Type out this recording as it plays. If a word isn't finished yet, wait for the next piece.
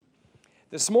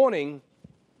This morning,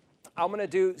 I'm going to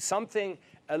do something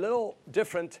a little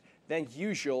different than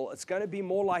usual. It's going to be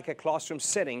more like a classroom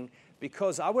setting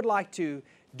because I would like to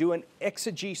do an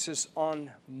exegesis on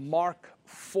Mark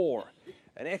 4.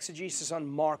 An exegesis on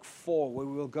Mark 4 where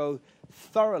we will go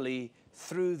thoroughly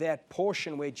through that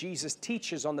portion where Jesus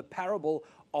teaches on the parable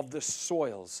of the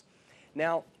soils.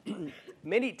 Now,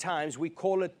 many times we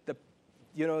call it the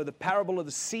parable of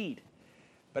the seed.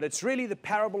 But it's really the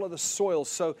parable of the soil.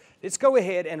 So let's go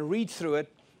ahead and read through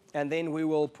it, and then we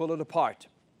will pull it apart.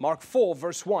 Mark 4,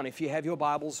 verse 1, if you have your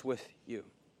Bibles with you.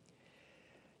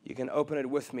 You can open it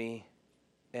with me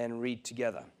and read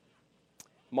together.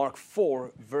 Mark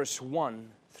 4, verse 1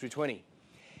 through 20.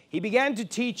 He began to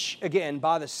teach again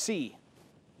by the sea,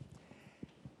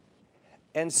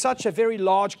 and such a very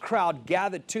large crowd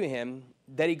gathered to him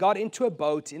that he got into a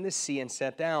boat in the sea and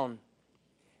sat down.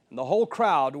 And the whole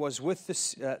crowd was by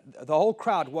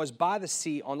the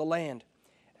sea on the land.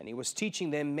 And he was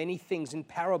teaching them many things in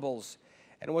parables,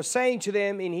 and was saying to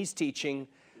them in his teaching,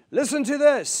 listen to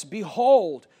this.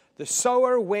 Behold, the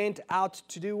sower went out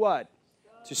to do what?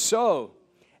 To sow.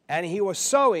 And he was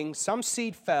sowing. Some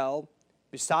seed fell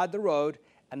beside the road,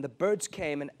 and the birds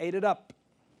came and ate it up.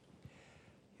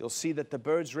 You'll see that the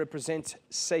birds represent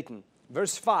Satan.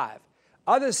 Verse 5.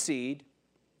 Other seed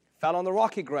fell on the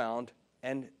rocky ground,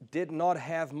 and did not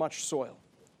have much soil.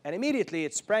 And immediately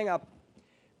it sprang up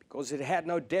because it had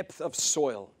no depth of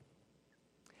soil.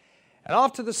 And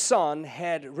after the sun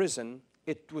had risen,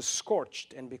 it was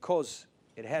scorched, and because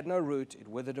it had no root, it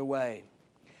withered away.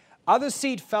 Other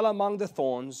seed fell among the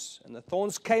thorns, and the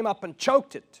thorns came up and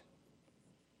choked it,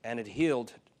 and it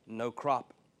yielded no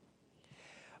crop.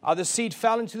 Other seed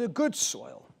fell into the good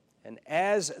soil, and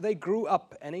as they grew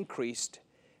up and increased,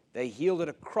 they yielded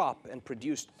a crop and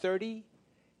produced 30,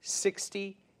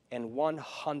 60, and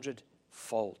 100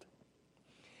 fold.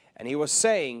 And he was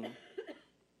saying,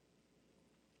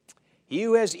 he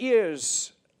who has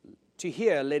ears to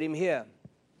hear, let him hear.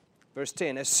 Verse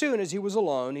 10, as soon as he was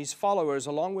alone, his followers,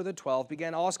 along with the 12,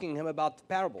 began asking him about the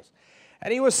parables.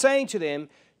 And he was saying to them,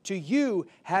 to you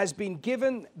has been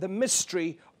given the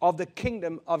mystery of the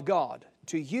kingdom of God.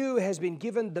 To you has been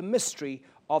given the mystery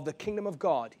of the kingdom of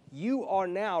God. You are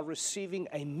now receiving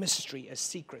a mystery, a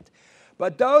secret.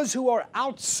 But those who are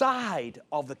outside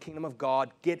of the kingdom of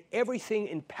God get everything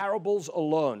in parables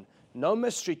alone. No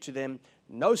mystery to them,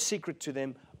 no secret to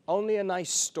them, only a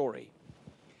nice story.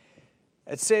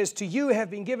 It says, to you have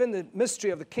been given the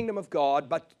mystery of the kingdom of God,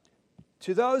 but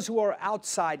to those who are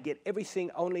outside get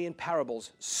everything only in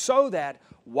parables, so that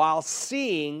while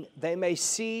seeing they may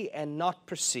see and not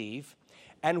perceive,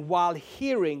 and while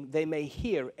hearing they may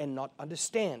hear and not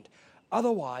understand.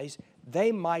 Otherwise,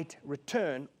 they might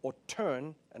return or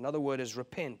turn, another word is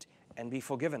repent, and be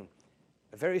forgiven.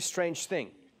 A very strange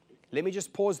thing. Let me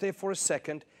just pause there for a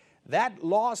second. That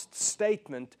last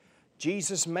statement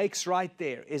Jesus makes right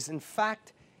there is in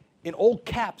fact in all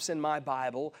caps in my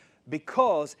Bible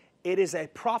because it is a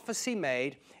prophecy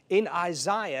made in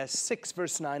Isaiah 6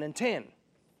 verse 9 and 10.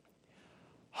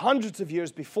 Hundreds of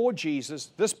years before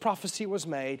Jesus, this prophecy was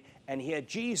made, and here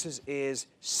Jesus is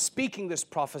speaking this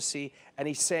prophecy, and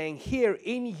he's saying, here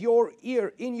in your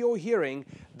ear, in your hearing,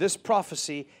 this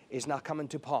prophecy is now coming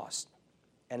to pass.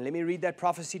 And let me read that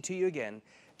prophecy to you again.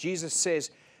 Jesus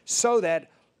says, so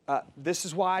that, this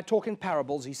is why I talk in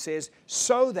parables, he says,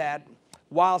 so that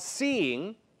while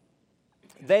seeing,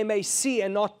 they may see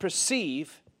and not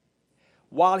perceive,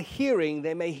 while hearing,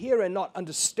 they may hear and not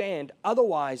understand.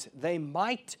 Otherwise, they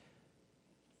might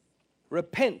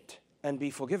repent and be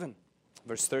forgiven.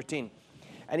 Verse 13.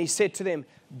 And he said to them,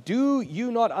 do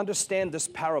you not understand this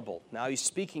parable? Now he's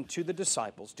speaking to the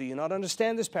disciples. Do you not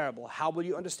understand this parable? How will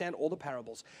you understand all the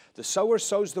parables? The sower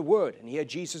sows the word. And here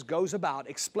Jesus goes about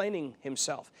explaining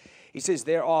himself. He says,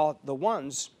 there are the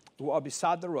ones who are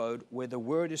beside the road where the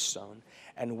word is sown.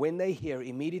 And when they hear,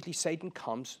 immediately Satan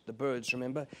comes, the birds,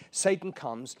 remember, Satan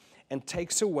comes and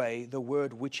takes away the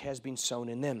word which has been sown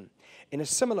in them. In a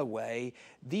similar way,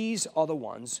 these are the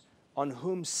ones on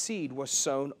whom seed was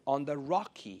sown on the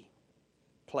rocky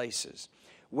places,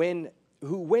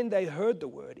 who when they heard the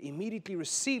word, immediately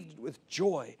received it with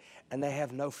joy, and they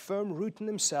have no firm root in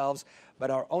themselves, but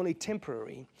are only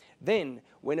temporary. Then,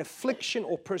 when affliction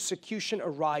or persecution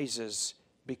arises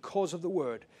because of the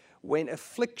word, when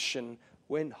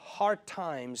hard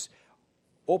times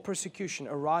or persecution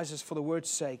arises for the word's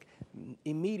sake,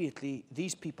 immediately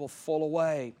these people fall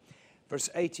away. Verse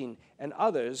 18, and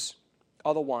others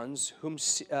are the ones whom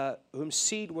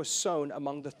seed was sown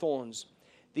among the thorns.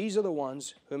 These are the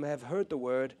ones whom have heard the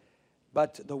word,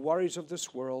 But the worries of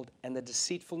this world and the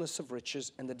deceitfulness of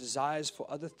riches and the desires for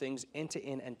other things enter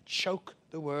in and choke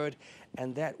the word,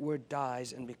 and that word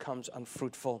dies and becomes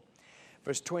unfruitful.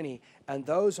 Verse 20, and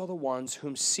those are the ones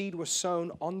whom seed was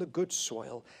sown on the good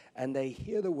soil, and they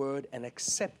hear the word and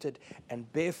accept it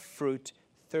and bear fruit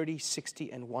 30,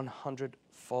 60, and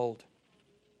 100-fold.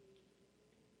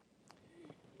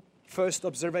 First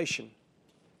observation,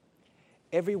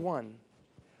 every one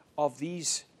of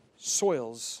these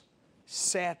soils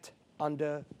sat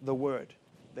under the word.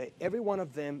 Every one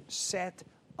of them sat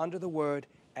under the word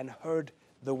and heard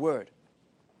the word.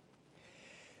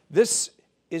 This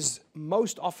is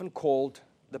most often called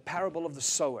the parable of the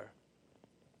sower.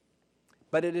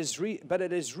 But it is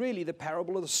really the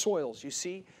parable of the soils. You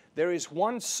see, there is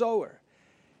one sower,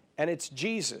 and it's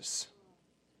Jesus.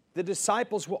 The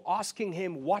disciples were asking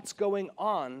him what's going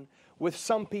on with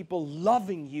some people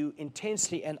loving you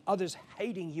intensely and others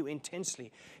hating you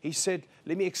intensely. He said,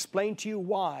 let me explain to you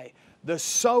why. The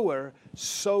sower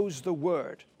sows the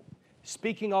word.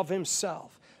 Speaking of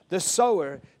himself, the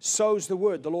sower sows the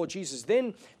word, the Lord Jesus.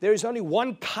 Then there is only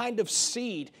one kind of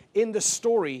seed in the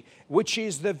story, which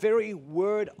is the very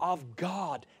word of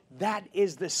God. That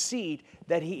is the seed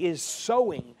that he is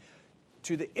sowing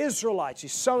to the Israelites.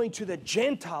 He's sowing to the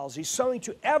Gentiles. He's sowing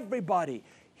to everybody.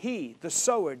 He, the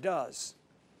sower, does.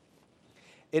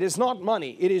 It is not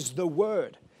money, it is the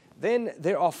word. Then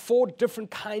there are 4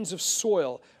 different kinds of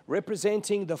soil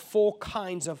representing the 4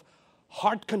 kinds of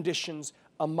heart conditions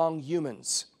among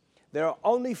humans. There are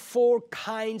only 4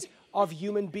 kinds of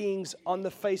human beings on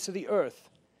the face of the earth.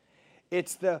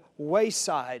 It's the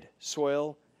wayside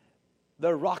soil,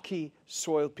 the rocky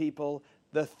soil people,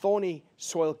 the thorny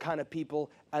soil kind of people,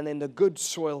 and then the good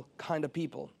soil kind of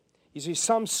people. You see,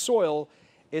 some soil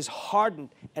is hardened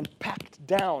and packed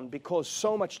down because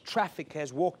so much traffic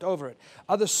has walked over it.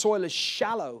 Other soil is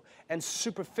shallow and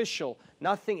superficial.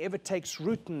 Nothing ever takes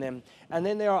root in them. And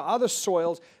then there are other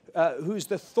soils who's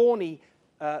the thorny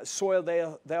soil.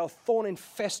 They are thorn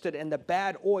infested, and the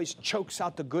bad always chokes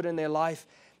out the good in their life.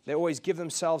 They always give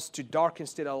themselves to dark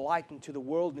instead of light, and to the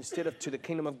world instead of to the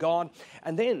kingdom of God.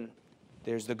 And then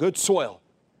there's the good soil,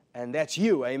 and that's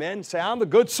you, amen? Say, I'm the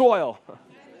good soil.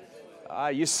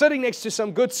 You're sitting next to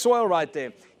some good soil right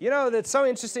there. You know, that's so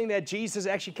interesting that Jesus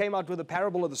actually came out with a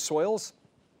parable of the soils.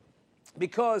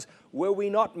 Because were we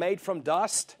not made from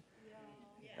dust?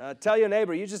 Tell your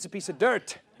neighbor, you're just a piece of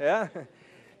dirt. Yeah?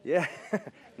 Yeah,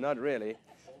 not really.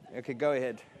 Okay, go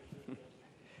ahead.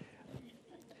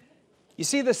 You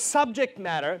see, the subject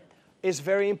matter is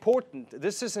very important.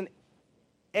 This is an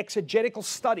exegetical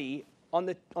study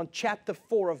on chapter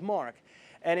 4 of Mark.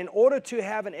 And in order to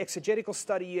have an exegetical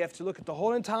study, you have to look at the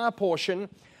whole entire portion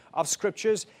of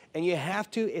Scriptures, and you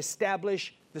have to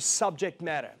establish the subject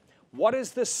matter. What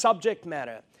is the subject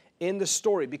matter in the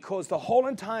story? Because the whole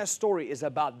entire story is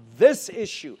about this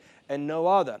issue and no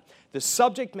other. The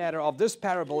subject matter of this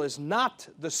parable is not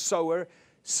the sower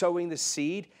sowing the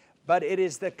seed, but it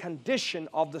is the condition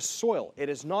of the soil. It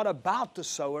is not about the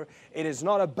sower. It is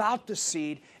not about the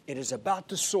seed. It is about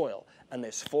the soil. And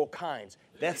there's 4 kinds.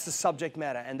 That's the subject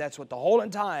matter, and that's what the whole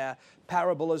entire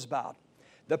parable is about.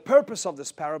 The purpose of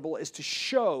this parable is to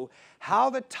show how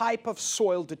the type of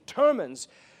soil determines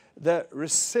the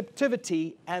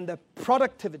receptivity and the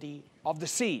productivity of the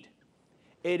seed.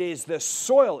 It is the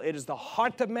soil, it is the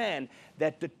heart of man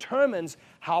that determines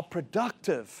how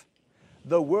productive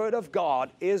the Word of God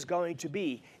is going to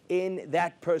be in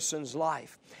that person's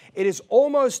life. It is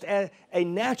almost a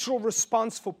natural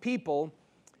response for people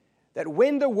that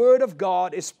when the Word of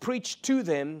God is preached to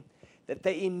them, that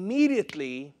they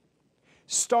immediately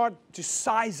start to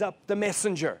size up the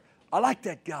messenger. I like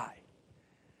that guy.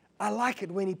 I like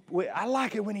it when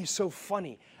he's so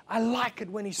funny. I like it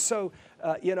when he's so,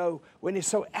 when he's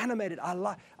so animated.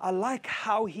 I like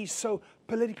how he's so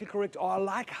politically correct, or I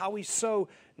like how he's so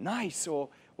nice, or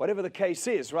whatever the case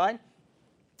is, right?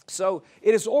 So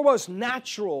it is almost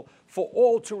natural for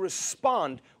all to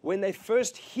respond when they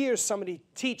first hear somebody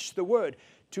teach the word,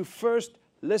 to first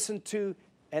listen to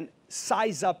and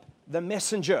size up the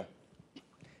messenger.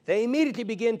 They immediately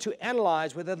begin to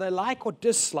analyze whether they like or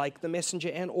dislike the messenger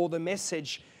and or the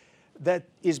message that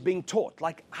is being taught.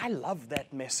 Like, I love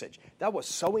that message. That was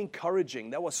so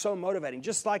encouraging. That was so motivating.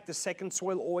 Just like the second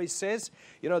soil always says,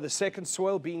 the second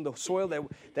soil being the soil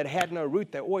that had no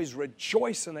root, they always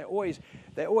rejoice and they're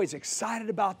always excited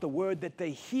about the word that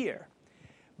they hear.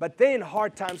 But then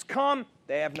hard times come,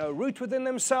 they have no root within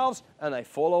themselves, and they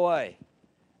fall away.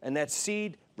 And that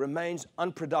seed remains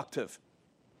unproductive.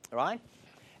 All right?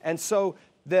 And so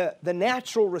the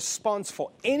natural response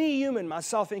for any human,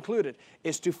 myself included,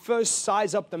 is to first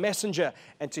size up the messenger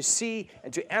and to see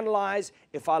and to analyze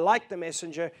if I like the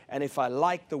messenger and if I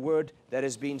like the word that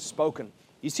is being spoken.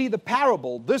 You see,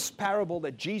 this parable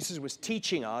that Jesus was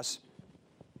teaching us,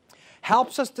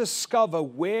 helps us discover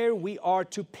where we are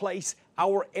to place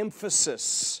our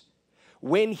emphasis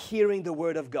when hearing the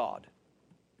word of God.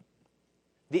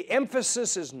 The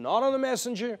emphasis is not on the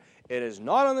messenger, it is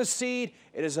not on the seed,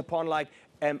 it is upon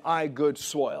am I good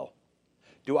soil?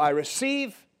 Do I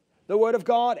receive the word of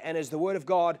God, and is the word of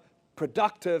God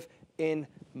productive in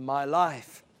my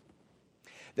life?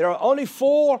 There are only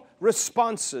 4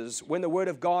 responses when the word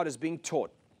of God is being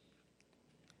taught.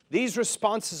 These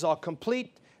responses are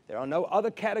complete. There are no other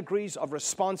categories of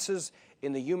responses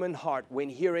in the human heart when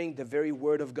hearing the very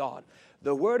word of God.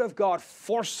 The word of God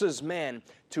forces man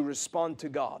to respond to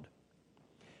God.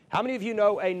 How many of you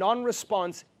know a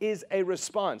non-response is a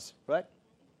response, right?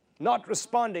 Not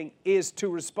responding is to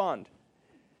respond.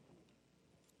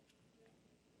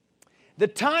 The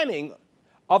timing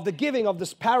of the giving of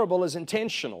this parable is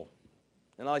intentional,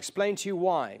 and I'll explain to you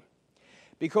why.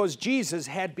 Because Jesus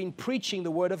had been preaching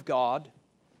the word of God.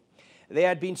 There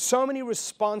had been so many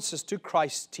responses to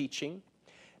Christ's teaching.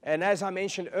 And as I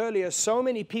mentioned earlier, so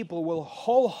many people were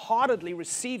wholeheartedly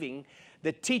receiving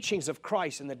the teachings of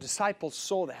Christ. And the disciples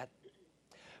saw that.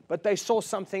 But they saw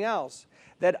something else.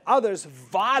 That others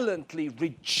violently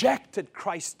rejected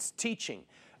Christ's teaching.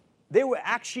 There were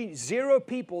actually 0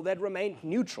 people that remained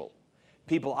neutral.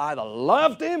 People either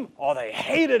loved Him or they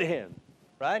hated Him.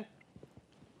 Right?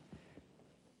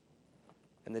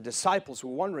 And the disciples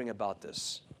were wondering about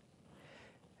this.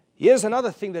 Here's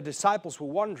another thing the disciples were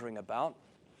wondering about,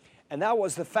 and that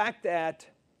was the fact that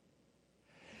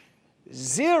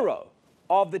 0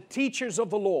 of the teachers of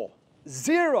the law,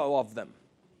 0 of them,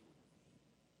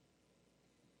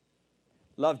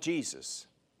 loved Jesus.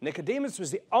 Nicodemus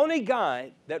was the only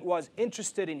guy that was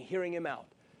interested in hearing Him out.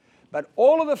 But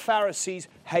all of the Pharisees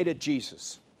hated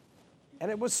Jesus. And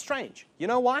it was strange. You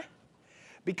know why?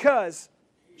 Because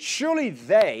surely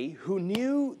they who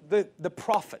knew the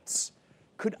prophets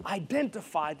could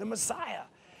identify the Messiah.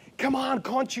 Come on,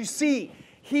 can't you see?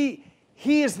 He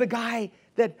is the guy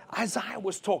that Isaiah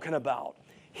was talking about.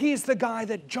 He's the guy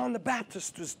that John the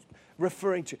Baptist was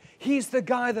referring to. He's the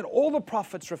guy that all the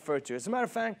prophets refer to. As a matter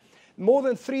of fact, more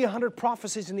than 300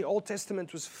 prophecies in the Old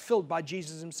Testament was fulfilled by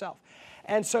Jesus Himself.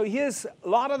 And so here's a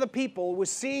lot of the people were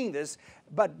seeing this,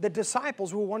 but the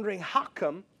disciples were wondering, how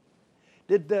come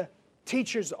did the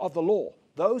teachers of the law,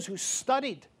 those who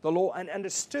studied the law and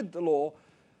understood the law,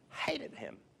 hated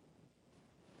Him?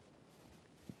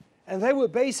 And they were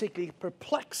basically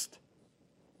perplexed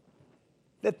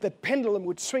that the pendulum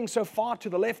would swing so far to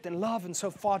the left in love and so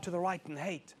far to the right in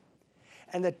hate.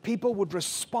 And that people would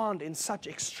respond in such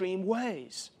extreme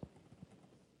ways.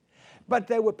 But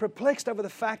they were perplexed over the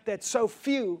fact that so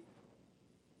few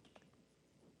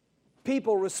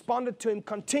people responded to Him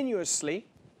continuously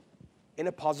in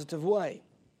a positive way.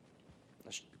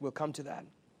 We'll come to that.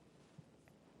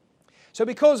 So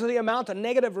because of the amount of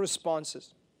negative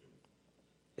responses,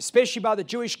 especially by the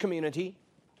Jewish community,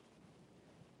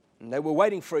 and they were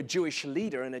waiting for a Jewish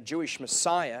leader and a Jewish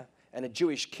Messiah and a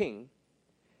Jewish king,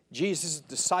 Jesus'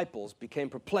 disciples became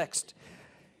perplexed,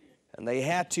 and they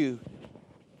had to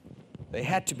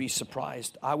be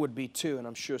surprised. I would be too, and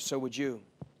I'm sure so would you.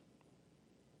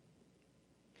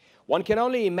 One can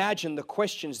only imagine the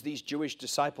questions these Jewish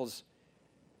disciples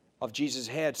of Jesus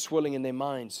had swirling in their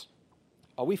minds.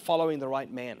 Are we following the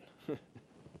right man?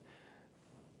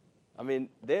 I mean,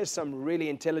 there's some really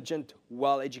intelligent,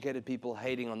 well-educated people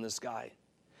hating on this guy.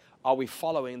 Are we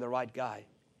following the right guy?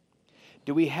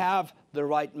 Do we have the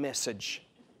right message?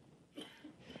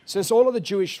 Since all of the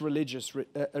Jewish religious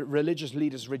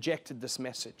leaders rejected this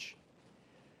message,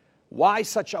 why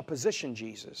such opposition,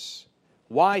 Jesus?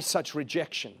 Why such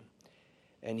rejection?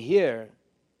 And here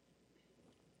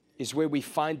is where we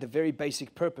find the very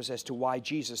basic purpose as to why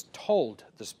Jesus told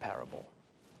this parable.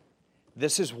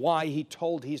 This is why He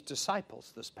told His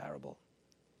disciples this parable.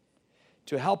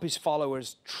 To help His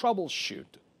followers troubleshoot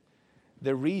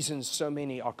the reasons so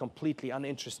many are completely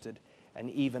uninterested and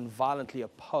even violently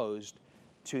opposed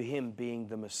to Him being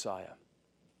the Messiah.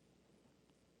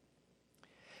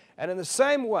 And in the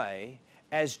same way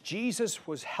as Jesus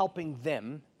was helping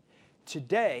them,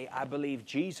 today I believe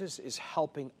Jesus is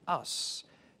helping us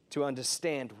to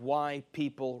understand why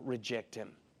people reject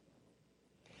Him.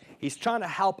 He's trying to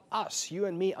help us, you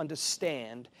and me,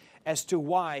 understand as to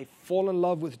why fall in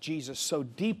love with Jesus so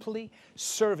deeply,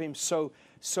 serve Him so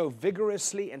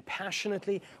vigorously and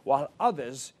passionately, while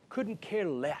others couldn't care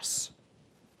less.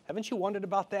 Haven't you wondered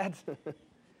about that?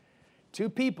 Two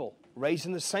people raised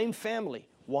in the same family.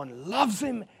 One loves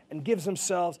him and gives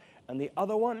themselves, and the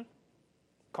other one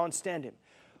can't stand him.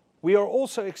 We are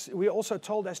also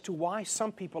told as to why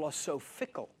some people are so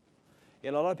fickle.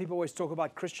 You know, a lot of people always talk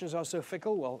about Christians are so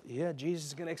fickle. Well, yeah, Jesus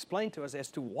is going to explain to us as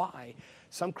to why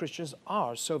some Christians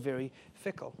are so very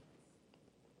fickle.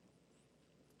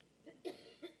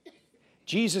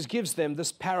 Jesus gives them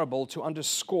this parable to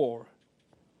underscore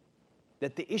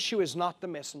that the issue is not the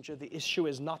messenger, the issue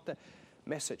is not the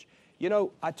message. You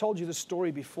know, I told you the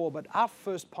story before, but our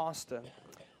first pastor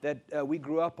that we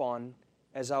grew up on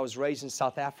as I was raised in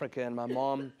South Africa, and my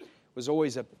mom was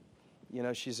always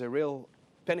she's a real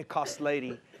Pentecost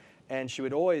lady, and we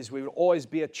would always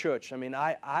be at church. I mean,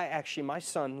 I actually, my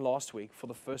son last week for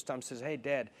the first time says, "Hey,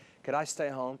 Dad, could I stay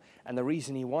home?" And the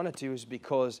reason he wanted to is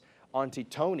because Auntie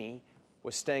Tony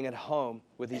was staying at home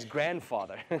with his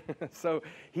grandfather. So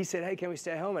he said, "Hey, can we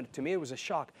stay home?" And to me, it was a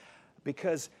shock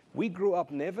because we grew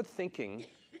up never thinking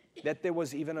that there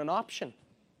was even an option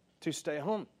to stay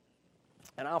home.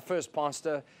 And our first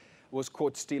pastor was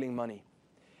caught stealing money.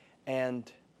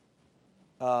 And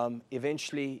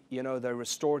eventually, you know, they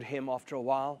restored him after a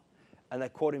while, and they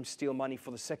caught him steal money for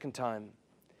the second time.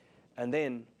 And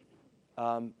then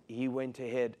he went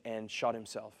ahead and shot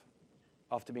himself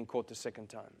after being caught the second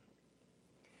time.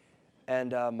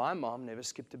 And my mom never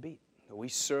skipped a beat. We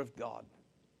served God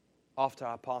after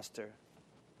our pastor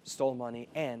stole money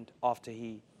and after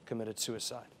he committed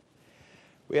suicide.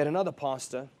 We had another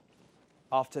pastor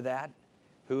after that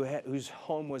whose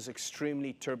home was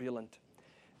extremely turbulent.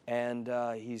 And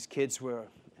his kids were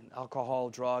in alcohol,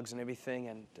 drugs, and everything,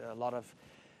 and a lot of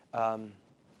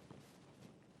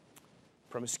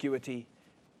promiscuity.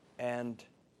 And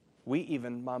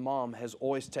my mom has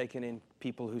always taken in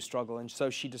people who struggle. And so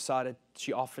she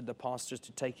offered the pastors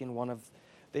to take in one of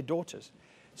their daughters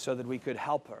so that we could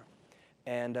help her.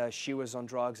 And she was on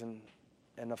drugs. And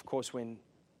of course, when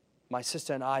my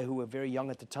sister and I, who were very young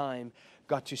at the time,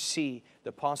 got to see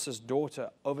the pastor's daughter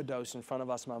overdose in front of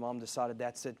us, my mom decided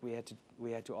that's it. We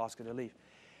had to ask her to leave.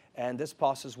 And this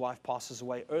pastor's wife passes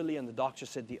away early, and the doctor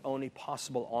said the only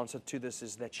possible answer to this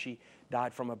is that she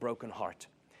died from a broken heart.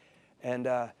 And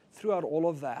throughout all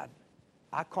of that,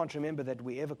 I can't remember that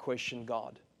we ever questioned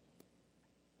God.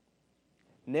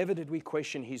 Never did we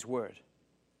question His Word.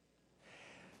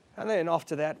 And then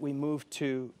after that, we moved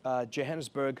to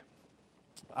Johannesburg.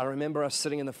 I remember us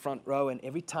sitting in the front row, and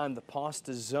every time the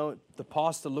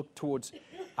pastor looked towards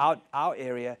our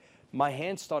area, my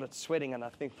hands started sweating, and I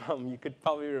think, Mom, you could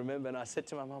probably remember. And I said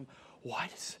to my mom, "Why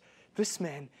does this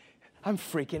man? I'm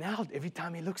freaking out every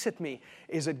time he looks at me.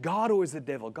 Is it God or is it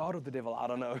the devil? God or the devil? I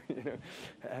don't know."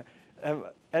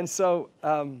 And so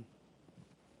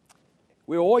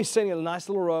we were always sitting in a nice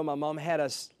little row. My mom had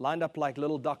us lined up like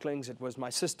little ducklings. It was my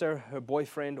sister, her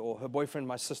boyfriend,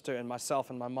 my sister, and myself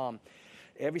and my mom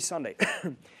every Sunday.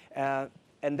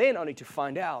 And then only to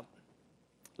find out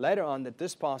later on that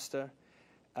this pastor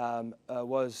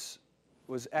was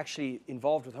actually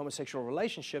involved with homosexual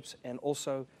relationships and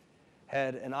also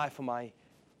had an eye for my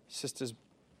sister's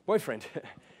boyfriend.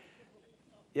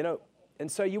 You know,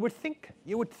 and so you would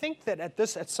think that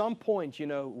at some point, you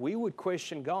know, we would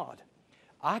question God.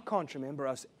 I can't remember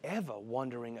us ever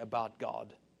wondering about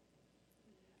God.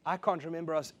 I can't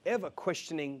remember us ever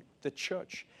questioning the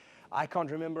church. I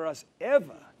can't remember us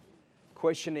ever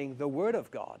questioning the Word of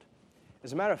God.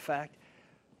 As a matter of fact,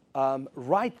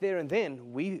 right there and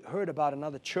then, we heard about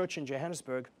another church in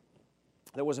Johannesburg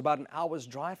that was about an hour's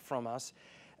drive from us,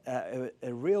 a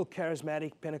real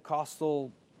charismatic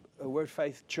Pentecostal Word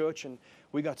Faith church, and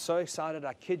we got so excited,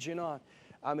 I kid you not.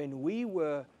 I mean, we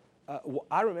were,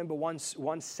 I remember one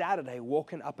Saturday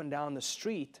walking up and down the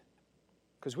street,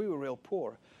 because we were real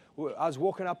poor. I was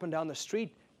walking up and down the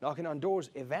street, knocking on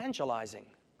doors, evangelizing,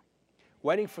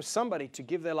 waiting for somebody to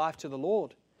give their life to the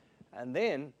Lord. And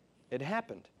then it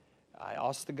happened. I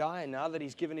asked the guy, and now that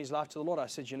he's given his life to the Lord, I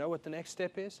said, "You know what the next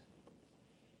step is?"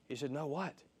 He said, "No,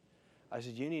 what?" I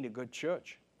said, "You need a good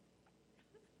church."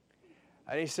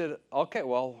 And he said, "Okay,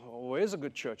 well, where's a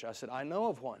good church?" I said, "I know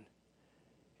of one."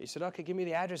 He said, "Okay, give me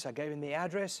the address." I gave him the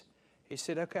address. He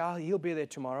said, "Okay, he'll be there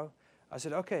tomorrow." I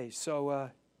said, "Okay,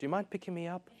 so do you mind picking me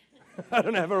up? I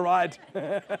don't have a ride."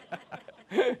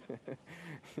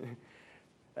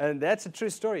 And that's a true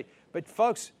story. But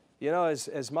folks, you know,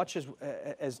 as much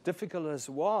as difficult as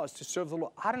it was to serve the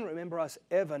Lord, I don't remember us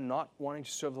ever not wanting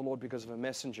to serve the Lord because of a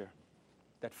messenger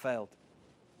that failed.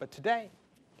 But today,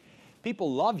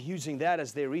 people love using that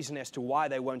as their reason as to why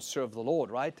they won't serve the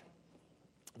Lord, right?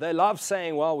 They love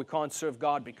saying, "Well, we can't serve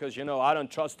God because, you know, I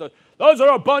don't trust those. Those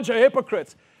are a bunch of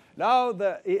hypocrites." No,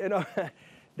 the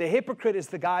hypocrite is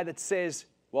the guy that says,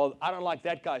 Well, I don't like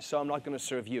that guy, so I'm not going to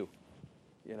serve you.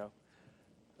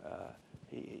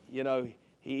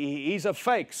 He's a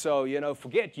fake, so,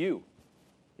 forget you.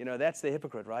 That's the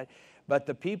hypocrite, right? But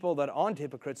the people that aren't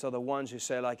hypocrites are the ones who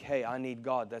say, like, hey, I need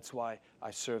God. That's why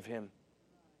I serve Him.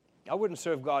 I wouldn't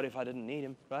serve God if I didn't need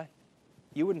Him, right?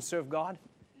 You wouldn't serve God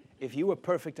if you were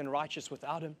perfect and righteous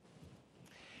without Him.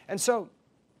 And so,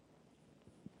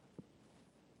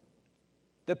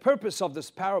 the purpose of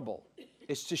this parable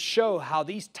is to show how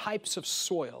these types of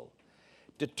soil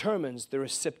determines the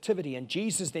receptivity. And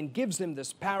Jesus then gives them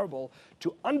this parable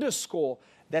to underscore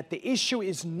that the issue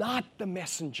is not the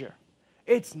messenger.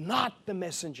 It's not the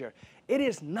messenger. It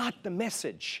is not the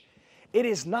message. It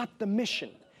is not the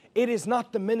mission. It is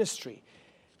not the ministry.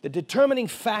 The determining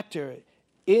factor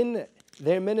in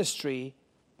their ministry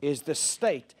is the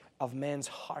state of man's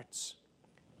hearts.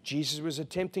 Jesus was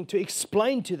attempting to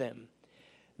explain to them,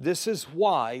 this is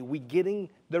why we're getting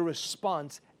the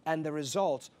response and the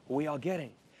results we are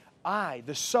getting. I,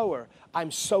 the sower,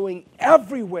 I'm sowing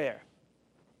everywhere.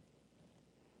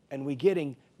 And we're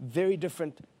getting very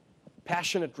different,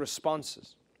 passionate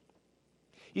responses.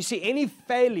 You see, any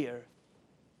failure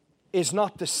is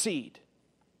not the seed.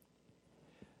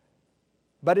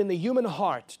 But in the human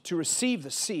heart, to receive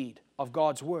the seed of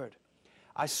God's Word.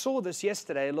 I saw this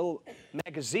yesterday, a little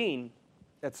magazine.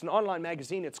 It's an online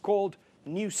magazine. It's called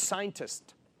New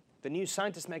Scientist, the New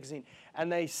Scientist magazine.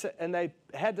 And they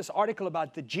had this article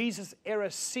about the Jesus era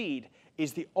seed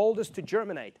is the oldest to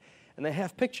germinate. And they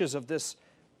have pictures of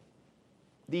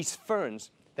these ferns.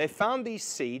 They found these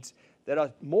seeds that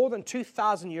are more than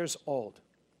 2,000 years old.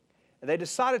 And they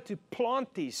decided to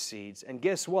plant these seeds. And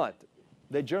guess what?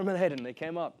 They germinated and they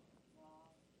came up.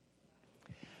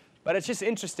 But it's just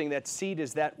interesting that seed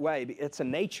is that way. It's a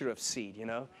nature of seed,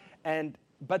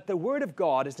 But the Word of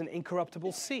God is an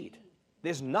incorruptible seed.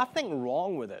 There's nothing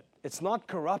wrong with it. It's not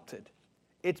corrupted.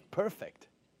 It's perfect.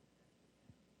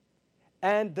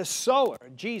 And the sower,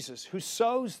 Jesus, who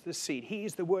sows the seed, He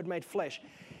is the Word made flesh.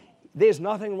 There's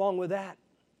nothing wrong with that.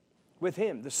 With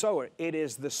Him, the sower, it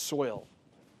is the soil.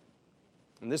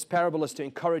 And this parable is to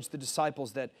encourage the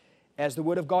disciples that as the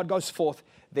Word of God goes forth,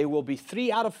 there will be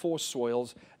 3 out of 4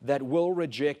 soils that will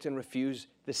reject and refuse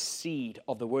the seed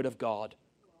of the Word of God.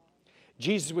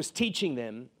 Jesus was teaching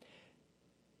them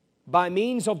by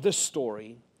means of this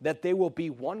story that there will be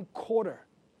 1/4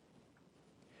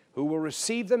 who will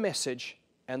receive the message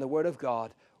and the Word of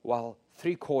God, while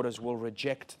 3/4 will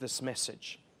reject this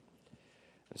message.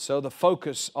 And so the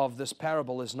focus of this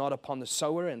parable is not upon the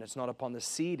sower and it's not upon the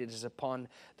seed. It is upon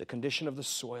the condition of the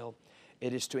soil.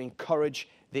 It is to encourage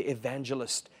the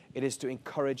evangelist. It is to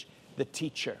encourage the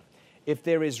teacher. If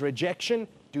there is rejection,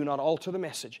 do not alter the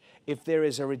message. If there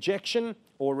is a rejection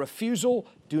or refusal,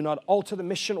 do not alter the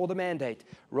mission or the mandate.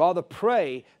 Rather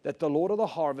pray that the Lord of the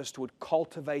harvest would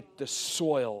cultivate the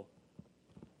soil.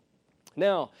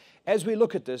 Now, as we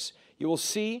look at this, you will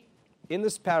see in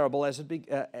this parable, as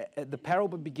the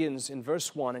parable begins in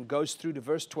verse 1 and goes through to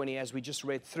verse 20, as we just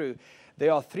read through,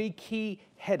 there are 3 key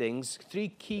headings, 3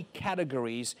 key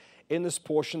categories in this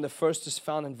portion. The first is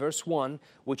found in verse 1,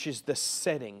 which is the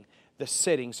setting. The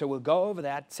setting. So we'll go over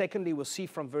that. Secondly, we'll see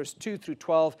from verse 2 through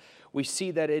 12, we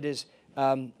see that it is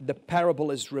the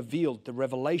parable is revealed, the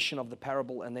revelation of the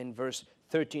parable, and then verse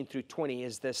 13 through 20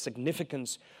 is the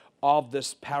significance of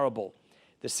this parable.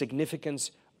 The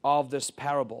significance of this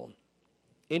parable.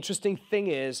 Interesting thing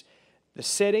is, the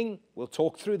setting, we'll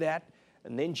talk through that,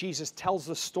 and then Jesus tells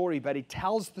the story, but He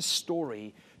tells the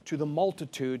story to the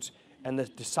multitudes, and the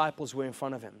disciples were in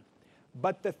front of Him.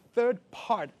 But the third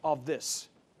part of this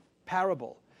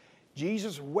parable,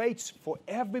 Jesus waits for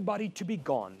everybody to be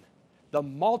gone. The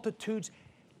multitudes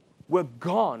were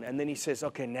gone, and then He says,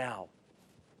 okay, now,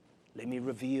 let me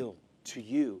reveal to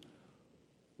you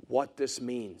what this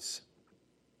means.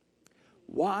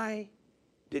 Why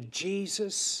did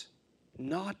Jesus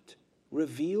not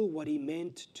reveal what He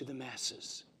meant to the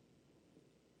masses?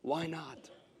 Why not?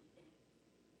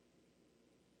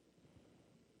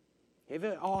 Have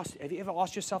you ever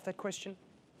asked yourself that question?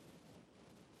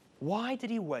 Why did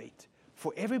He wait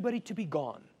for everybody to be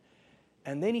gone?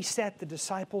 And then He sat the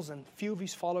disciples and a few of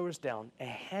His followers down, a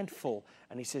handful,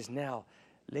 and He says, now,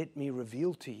 let me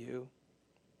reveal to you,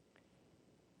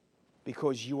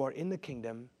 because you are in the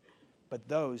kingdom, but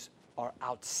those are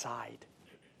outside.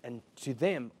 And to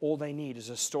them, all they need is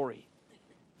a story,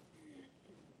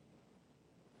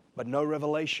 but no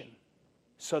revelation.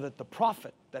 So that the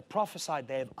prophet that prophesied,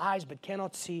 they have eyes but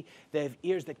cannot see, they have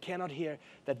ears that cannot hear,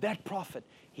 that prophet,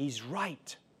 he's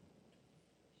right.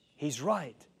 He's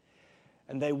right.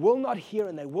 And they will not hear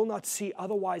and they will not see,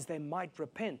 otherwise they might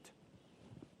repent.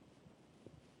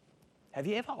 Have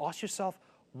you ever asked yourself,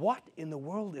 what in the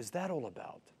world is that all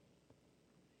about?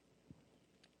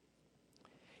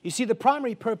 You see, the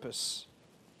primary purpose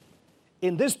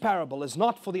in this parable is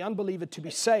not for the unbeliever to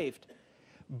be saved,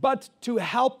 but to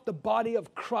help the body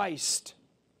of Christ,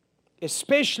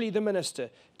 especially the minister,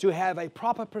 to have a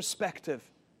proper perspective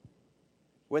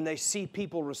when they see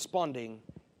people responding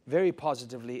very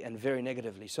positively and very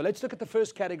negatively. So let's look at the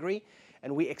first category,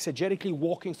 and we're exegetically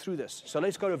walking through this. So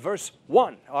let's go to verse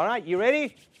 1. All right, you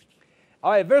ready?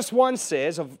 All right, verse 1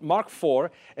 says, of Mark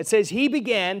 4, it says, He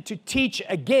began to teach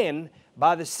again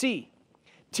by the sea.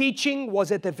 Teaching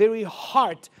was at the very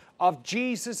heart of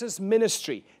Jesus'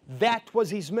 ministry. That was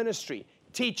His ministry,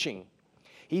 teaching.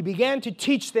 He began to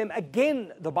teach them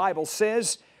again, the Bible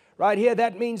says. Right here,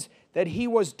 that means that He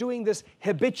was doing this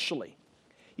habitually.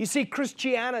 You see,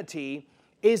 Christianity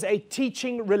is a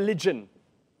teaching religion.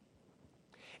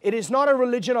 It is not a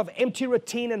religion of empty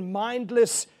routine and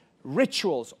mindless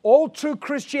rituals. All true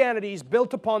Christianity is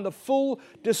built upon the full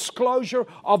disclosure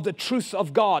of the truth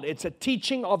of God. It's a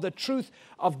teaching of the truth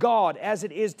of God as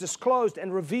it is disclosed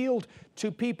and revealed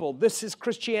to people. This is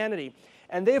Christianity.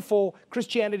 And therefore,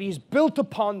 Christianity is built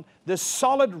upon this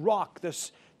solid rock,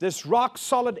 this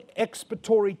rock-solid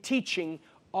expository teaching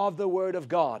of the Word of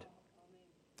God.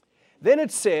 Then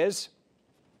it says,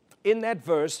 in that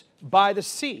verse, by the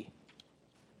sea.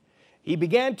 He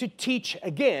began to teach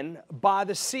again by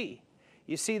the sea.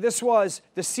 You see, this was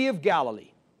the Sea of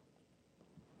Galilee.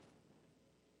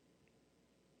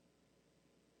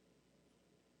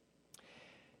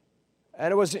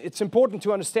 And it's important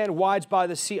to understand why it's by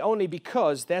the sea, only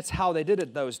because that's how they did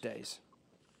it those days.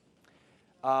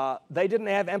 They didn't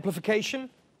have amplification.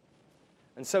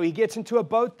 And so he gets into a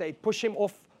boat. They push him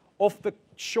off the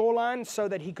shoreline so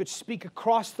that he could speak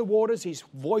across the waters. His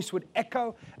voice would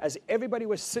echo as everybody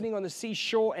was sitting on the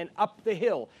seashore and up the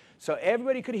hill. So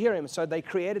everybody could hear him. So they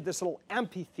created this little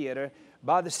amphitheater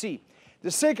by the sea.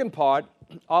 The second part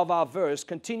of our verse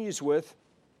continues with,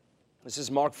 this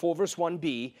is Mark 4, verse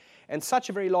 1b, and such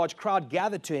a very large crowd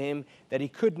gathered to him that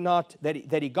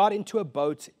he got into a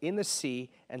boat in the sea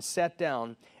and sat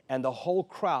down, and the whole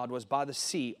crowd was by the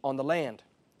sea on the land.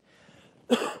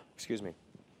 Excuse me.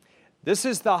 This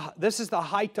is the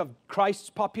height of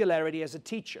Christ's popularity as a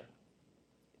teacher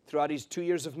throughout His 2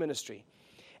 years of ministry.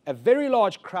 A very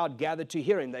large crowd gathered to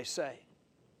hear Him, they say.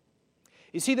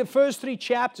 You see, the first 3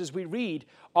 chapters we read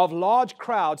of large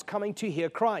crowds coming to hear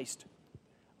Christ.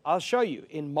 I'll show you.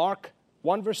 In Mark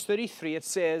 1 verse 33, it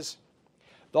says,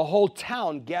 the whole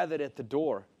town gathered at the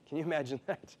door. Can you imagine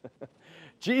that?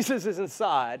 Jesus is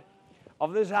inside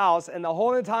of this house, and the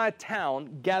whole entire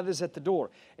town gathers at the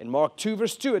door. In Mark 2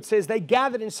 verse 2, it says, they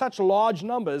gathered in such large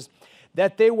numbers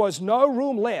that there was no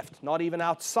room left, not even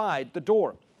outside the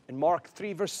door. In Mark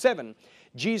 3 verse 7,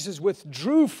 Jesus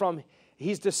withdrew from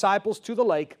His disciples to the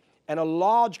lake, and a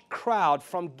large crowd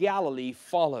from Galilee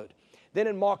followed. Then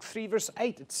in Mark 3 verse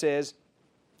 8, it says,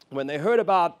 when they heard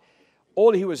about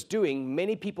all He was doing,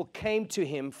 many people came to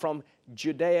Him from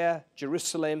Judea,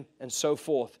 Jerusalem, and so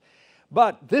forth.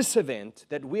 But this event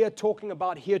that we are talking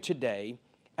about here today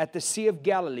at the Sea of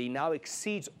Galilee now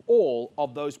exceeds all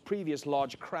of those previous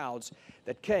large crowds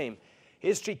that came.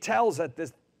 History tells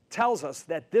us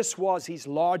that this was His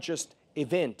largest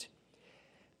event.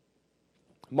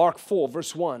 Mark 4,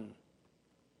 verse 1.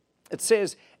 It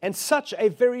says, and such a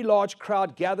very large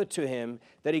crowd gathered to Him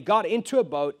that He got into a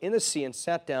boat in the sea and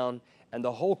sat down, and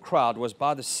the whole crowd was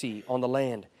by the sea on the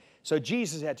land. So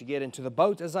Jesus had to get into the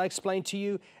boat, as I explained to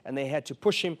you, and they had to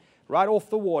push Him right off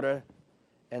the water,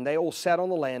 and they all sat on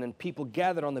the land, and people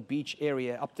gathered on the beach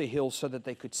area up the hill so that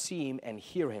they could see Him and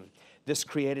hear Him. This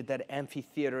created that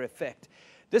amphitheater effect.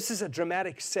 This is a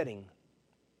dramatic setting.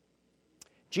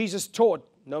 Jesus taught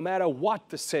no matter what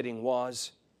the setting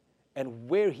was and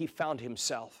where He found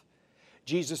Himself.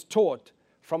 Jesus taught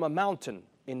from a mountain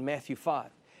in Matthew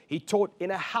 5. He taught in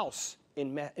a house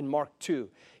in Mark 2.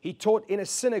 He taught in a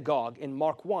synagogue in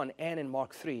Mark 1 and in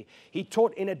Mark 3. He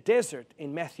taught in a desert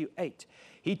in Matthew 8.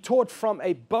 He taught from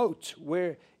a boat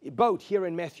here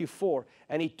in Matthew 4,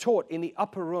 and He taught in the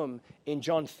upper room in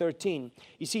John 13.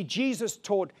 You see, Jesus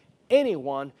taught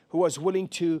anyone who was willing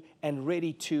to and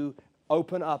ready to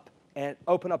open up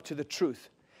to the truth.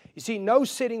 You see, no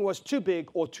setting was too big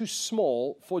or too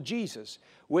small for Jesus,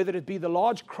 whether it be the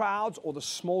large crowds or the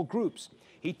small groups.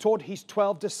 He taught His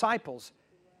 12 disciples,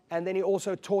 and then He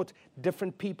also taught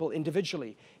different people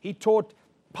individually. He taught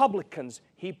publicans.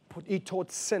 He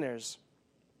taught sinners.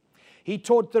 He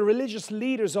taught the religious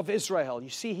leaders of Israel. You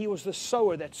see, He was the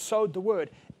sower that sowed the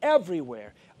word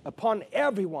everywhere, upon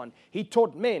everyone. He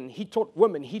taught men, He taught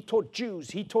women, He taught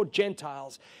Jews, He taught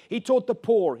Gentiles. He taught the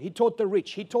poor, He taught the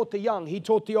rich, He taught the young, He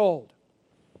taught the old.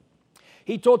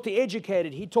 He taught the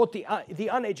educated, He taught the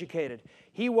uneducated.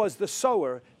 He was the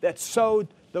sower that sowed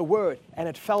the word, and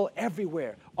it fell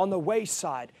everywhere. On the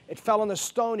wayside, it fell on the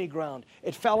stony ground,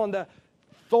 it fell on the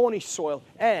thorny soil,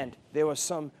 and there was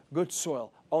some good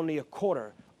soil. Only a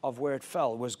quarter of where it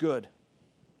fell was good.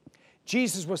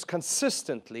 Jesus was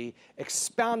consistently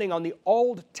expounding on the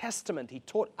Old Testament. He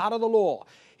taught out of the law.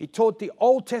 He taught the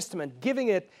Old Testament, giving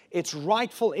it its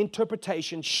rightful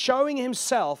interpretation, showing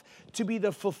Himself to be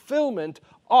the fulfillment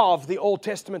of the Old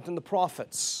Testament and the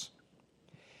prophets.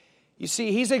 You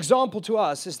see, His example to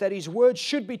us is that His word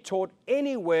should be taught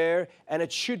anywhere, and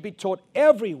it should be taught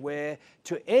everywhere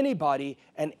to anybody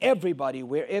and everybody,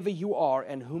 wherever you are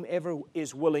and whomever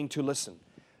is willing to listen.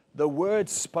 The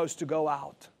word's supposed to go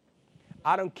out.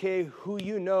 I don't care who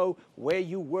you know, where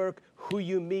you work, who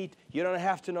you meet. You don't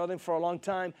have to know them for a long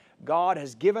time. God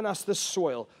has given us the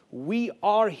soil. We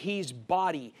are His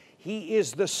body. He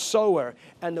is the sower,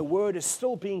 and the word is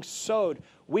still being sowed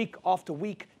week after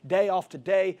week, day after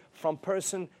day, from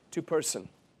person to person.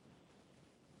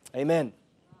 Amen.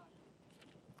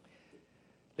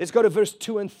 Let's go to verse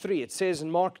 2 and 3. It says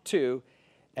in Mark 2,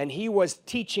 and He was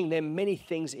teaching them many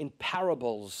things in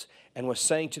parables, and was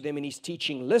saying to them in His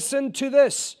teaching, listen to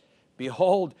this.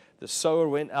 Behold, the sower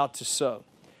went out to sow.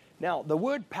 Now, the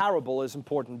word parable is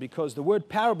important because the word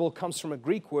parable comes from a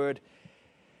Greek word,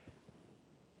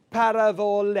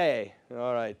 paravole.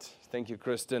 All right. Thank you,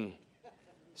 Kristen.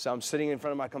 So I'm sitting in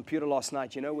front of my computer last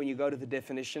night. You know, when you go to the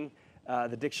definition,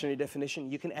 the dictionary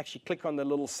definition, you can actually click on the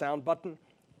little sound button,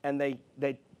 and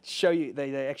they show you,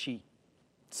 they actually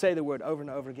say the word over and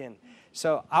over again.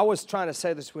 So I was trying to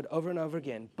say this word over and over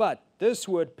again. But this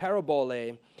word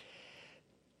parabole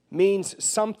means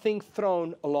something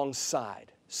thrown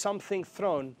alongside. Something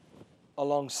thrown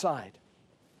alongside.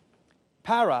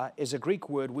 Para is a Greek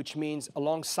word which means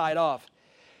alongside of,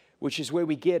 which is where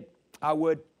we get our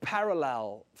word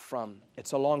parallel from.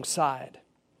 It's alongside.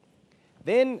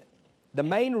 Then the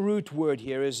main root word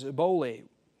here is bole,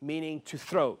 meaning to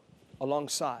throw,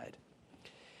 alongside.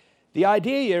 The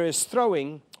idea here is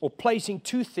throwing or placing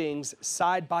two things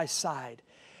side by side.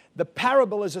 The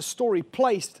parable is a story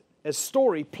placed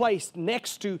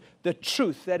next to the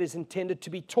truth that is intended to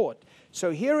be taught.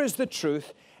 So here is the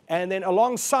truth, and then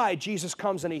alongside Jesus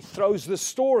comes and He throws the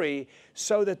story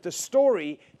so that the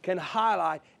story can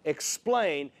highlight,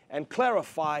 explain, and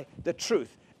clarify the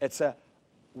truth. It's a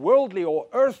worldly or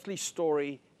earthly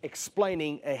story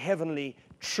explaining a heavenly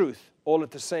truth all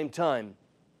at the same time.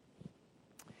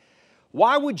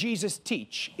 Why would Jesus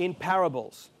teach in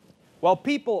parables? Well,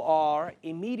 people are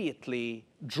immediately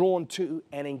drawn to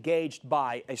and engaged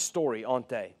by a story, aren't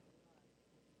they?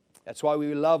 That's why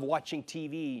we love watching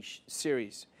TV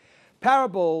series.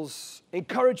 Parables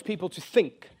encourage people to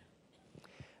think.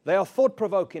 They are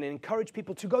thought-provoking and encourage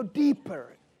people to go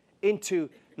deeper into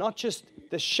not just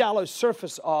the shallow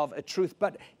surface of a truth,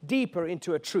 but deeper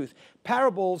into a truth.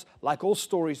 Parables, like all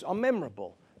stories, are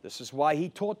memorable. This is why He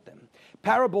taught them.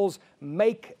 Parables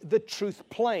make the truth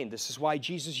plain. This is why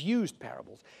Jesus used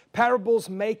parables. Parables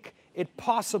make it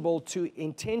possible to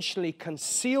intentionally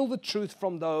conceal the truth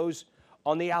from those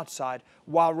on the outside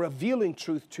while revealing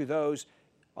truth to those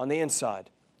on the inside.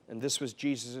 And this was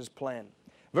Jesus' plan.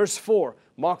 Verse 4,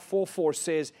 Mark 4:4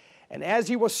 says, and as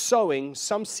He was sowing,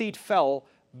 some seed fell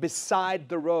beside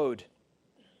the road,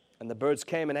 and the birds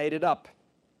came and ate it up.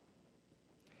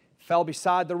 Fell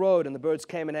beside the road, and the birds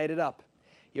came and ate it up.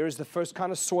 Here is the first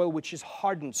kind of soil, which is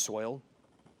hardened soil.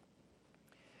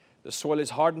 The soil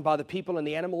is hardened by the people and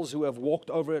the animals who have walked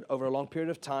over it over a long period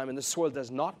of time, and the soil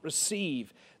does not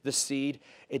receive the seed.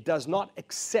 It does not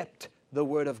accept the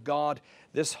word of God.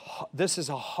 This is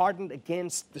hardened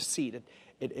against the seed.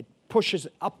 It pushes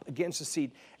up against the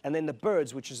seed, and then the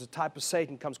birds, which is a type of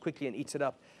Satan, comes quickly and eats it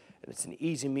up, and it's an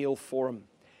easy meal for them.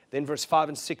 Then verse 5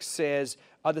 and 6 says,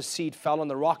 other seed fell on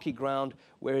the rocky ground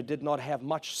where it did not have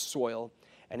much soil,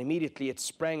 and immediately it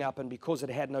sprang up, and because it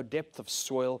had no depth of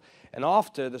soil, and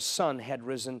after the sun had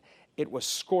risen, it was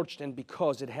scorched, and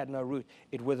because it had no root,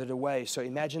 it withered away. So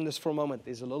imagine this for a moment.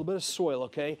 There's a little bit of soil,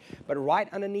 okay? But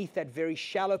right underneath that very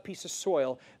shallow piece of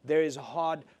soil, there is a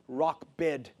hard rock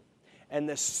bed, and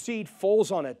the seed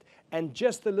falls on it, and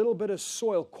just a little bit of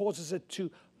soil causes it to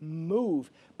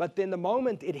move. But then the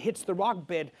moment it hits the rock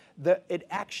bed, it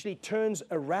actually turns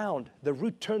around. The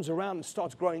root turns around and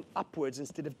starts growing upwards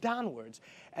instead of downwards.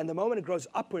 And the moment it grows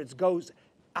upwards, it goes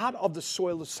out of the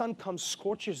soil. The sun comes,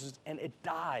 scorches it, and it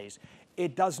dies.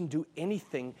 It doesn't do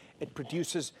anything. It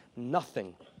produces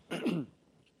nothing.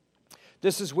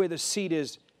 This is where the seed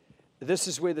is. This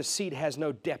is where the seed has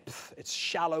no depth. It's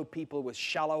shallow people with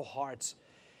shallow hearts,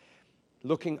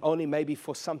 looking only maybe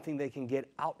for something they can get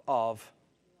out of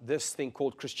this thing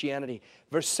called Christianity.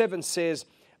 Verse 7 says,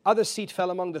 other seed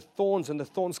fell among the thorns, and the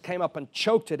thorns came up and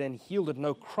choked it and yielded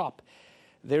no crop.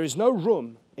 There is no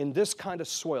room in this kind of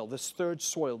soil, this third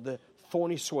soil, the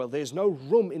thorny soil. There's no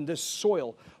room in this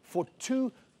soil for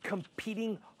two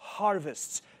competing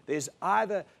harvests. There's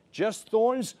either just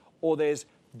thorns or there's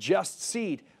just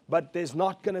seed, but there's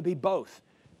not going to be both.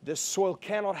 This soil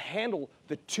cannot handle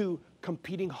the two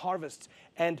competing harvests.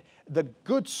 And the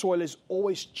good soil is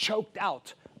always choked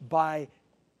out by,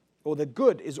 or the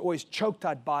good is always choked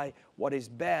out by what is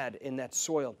bad in that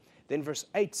soil. Then verse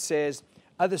 8 says,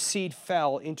 other seed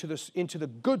fell into the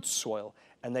good soil,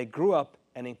 and they grew up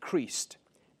and increased.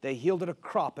 They yielded a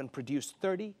crop and produced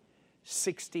 30,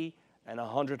 60, and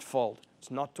 100-fold.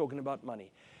 It's not talking about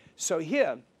money. So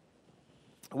here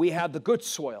we have the good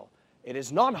soil. It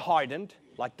is not hardened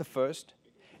like the first.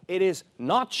 It is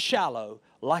not shallow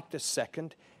like the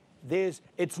second.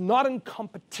 It's not in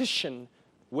competition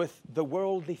with the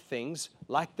worldly things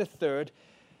like the third.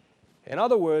 In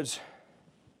other words,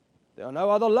 there are no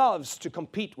other loves to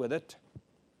compete with it.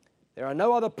 There are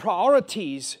no other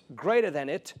priorities greater than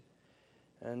it.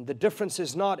 And the difference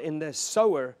is not in the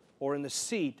sower or in the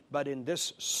seed, but in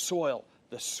this soil.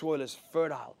 The soil is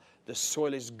fertile. The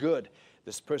soil is good.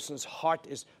 This person's heart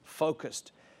is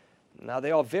focused. Now,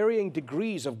 there are varying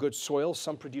degrees of good soil.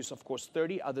 Some produce, of course,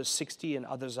 30, others 60, and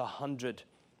others 100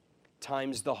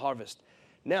 times the harvest.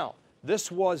 Now,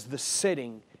 this was the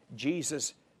setting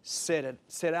Jesus set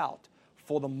out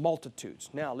for the multitudes.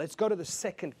 Now, let's go to the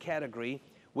second category,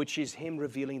 which is Him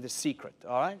revealing the secret.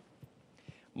 All right?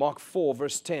 Mark 4,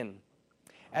 verse 10.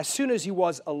 As soon as He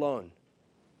was alone.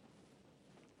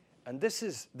 And this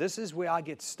is where I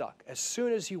get stuck. As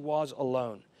soon as He was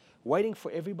alone, waiting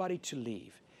for everybody to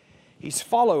leave, His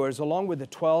followers, along with the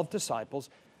 12 disciples,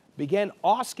 began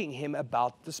asking Him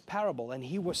about this parable. And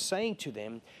He was saying to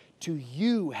them, to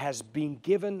you has been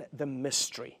given the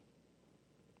mystery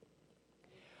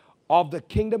of the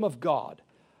kingdom of God.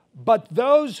 But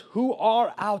those who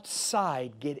are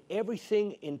outside get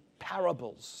everything in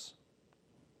parables.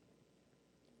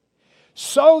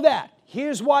 So that,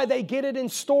 here's why they get it in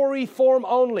story form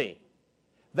only.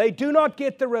 They do not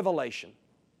get the revelation.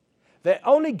 They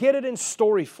only get it in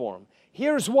story form.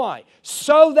 Here's why.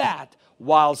 So that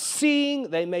while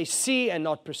seeing, they may see and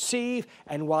not perceive,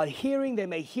 and while hearing, they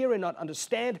may hear and not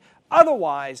understand.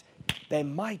 Otherwise, they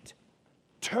might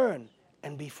turn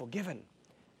and be forgiven.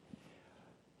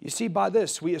 You see, by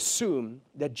this, we assume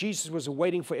that Jesus was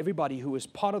waiting for everybody who was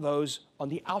part of those on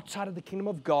the outside of the kingdom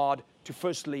of God to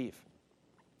first leave,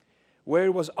 where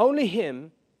it was only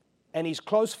Him and His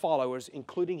close followers,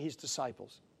 including His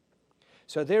disciples.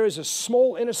 So there is a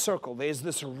small inner circle. There's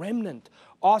this remnant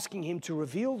asking Him to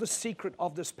reveal the secret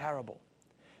of this parable.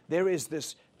 There is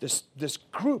this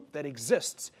group that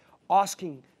exists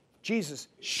asking Jesus,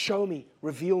 show me,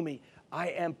 reveal me. I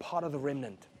am part of the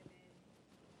remnant.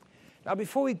 Now,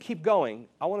 before we keep going,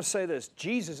 I want to say this.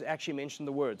 Jesus actually mentioned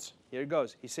the words. Here it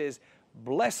goes. He says,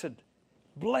 blessed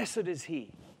is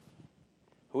he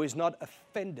who is not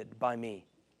offended by me.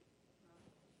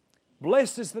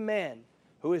 Blessed is the man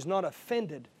who is not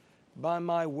offended by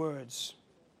my words.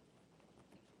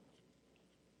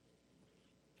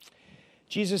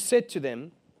 Jesus said to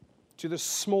them, to the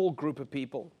small group of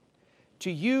people,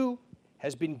 to you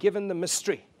has been given the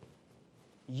mystery.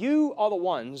 You are the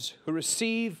ones who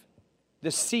receive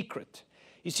the secret.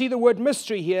 You see, the word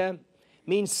mystery here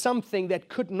means something that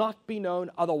could not be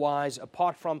known otherwise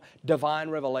apart from divine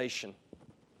revelation.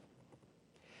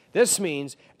 This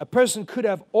means a person could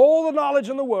have all the knowledge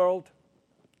in the world,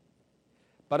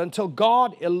 but until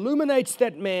God illuminates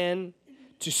that man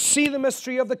to see the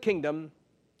mystery of the kingdom,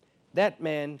 that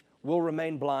man will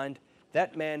remain blind.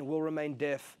 That man will remain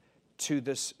deaf to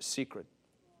this secret.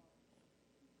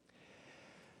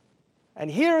 And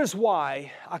here is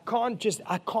why I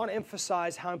can't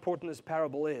emphasize how important this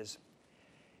parable is.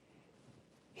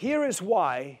 Here is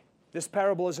why this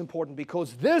parable is important,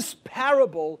 because this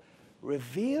parable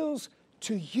reveals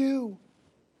to you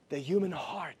the human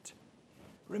heart.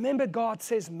 Remember, God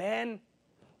says man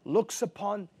looks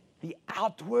upon the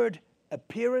outward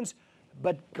appearance,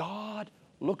 but God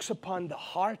looks upon the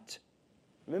heart.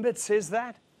 Remember it says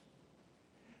that?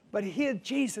 But here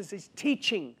Jesus is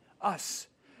teaching us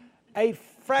a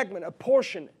fragment, a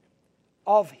portion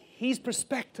of His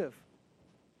perspective,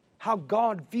 how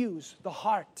God views the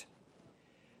heart.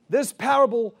 This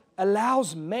parable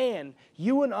allows man,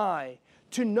 you and I,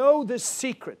 to know this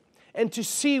secret and to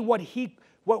see what He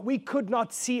what we could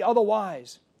not see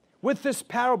otherwise. With this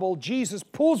parable, Jesus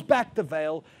pulls back the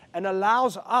veil and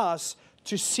allows us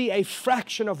to see a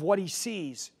fraction of what He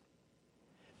sees.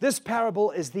 This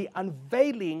parable is the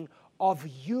unveiling of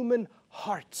human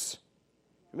hearts.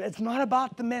 It's not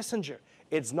about the messenger.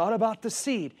 It's not about the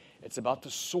seed. It's about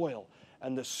the soil.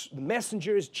 And the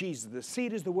messenger is Jesus. The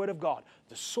seed is the Word of God.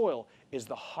 The soil is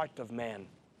the heart of man.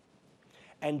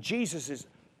 And Jesus is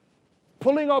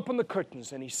pulling open the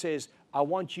curtains and He says, I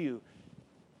want you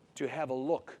to have a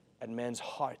look at man's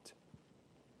heart.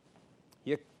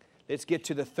 Here, let's get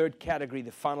to the third category,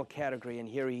 the final category, and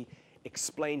here He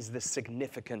explains the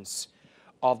significance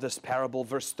of this parable.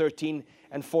 Verse 13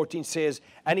 and 14 says,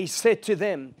 and He said to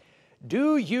them,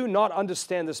 do you not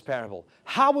understand this parable?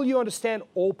 How will you understand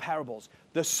all parables?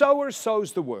 The sower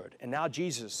sows the word. And now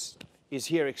Jesus is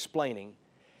here explaining.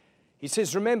 He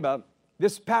says, remember,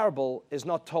 this parable is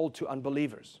not told to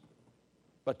unbelievers,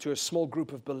 but to a small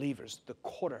group of believers, the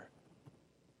quarter,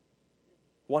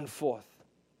 1/4.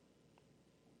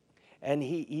 And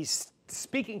he's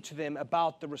speaking to them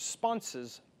about the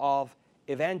responses of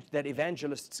that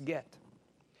evangelists get.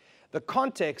 The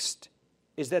context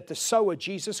is that the sower,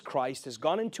 Jesus Christ, has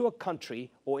gone into a country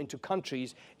or into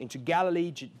countries, into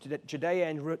Galilee, Judea,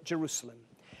 and Jerusalem.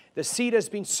 The seed has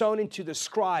been sown into the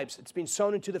scribes. It's been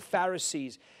sown into the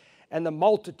Pharisees and the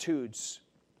multitudes,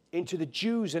 into the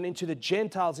Jews and into the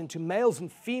Gentiles, into males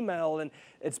and female. And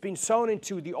it's been sown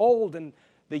into the old and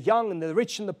the young and the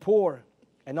rich and the poor.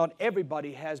 And not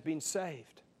everybody has been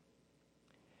saved.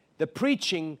 The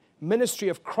preaching ministry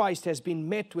of Christ has been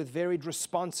met with varied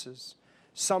responses.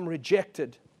 Some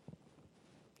rejected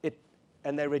it,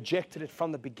 and they rejected it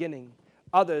from the beginning.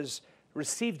 Others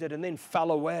received it and then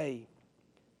fell away.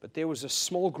 But there was a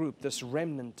small group, this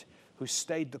remnant, who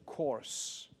stayed the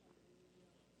course.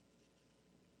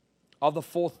 Of the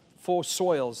four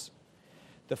soils,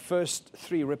 the first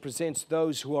three represents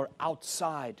those who are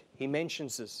outside. He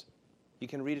mentions this. You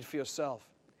can read it for yourself.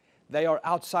 They are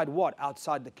outside what?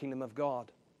 Outside the kingdom of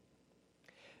God.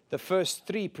 The first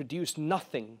three produce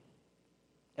nothing,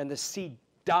 and the seed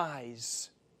dies.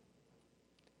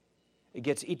 It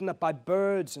gets eaten up by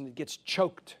birds, and it gets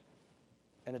choked,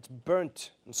 and it's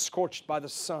burnt and scorched by the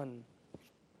sun.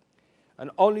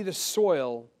 And only the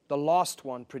soil, the last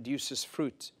one, produces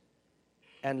fruit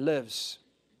and lives.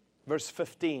 Verse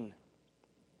 15.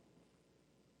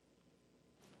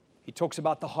 He talks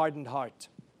about the hardened heart.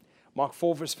 Mark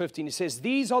 4 verse 15, he says,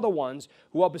 these are the ones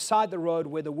who are beside the road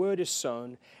where the word is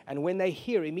sown, and when they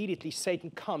hear, immediately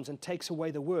Satan comes and takes away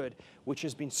the word which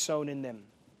has been sown in them.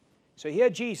 So here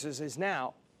Jesus is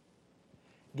now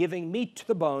giving meat to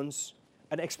the bones,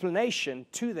 an explanation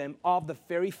to them of the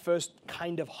very first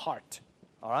kind of heart.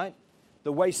 All right?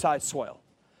 The wayside soil.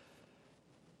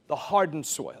 The hardened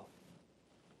soil.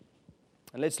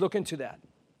 And let's look into that.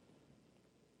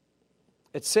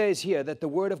 It says here that the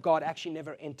Word of God actually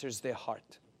never enters their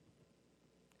heart.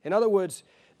 In other words,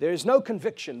 there is no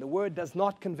conviction. The Word does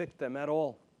not convict them at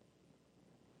all.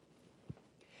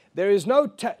 There is no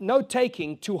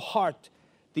taking to heart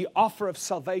the offer of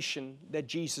salvation that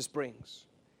Jesus brings.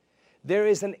 There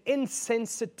is an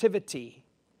insensitivity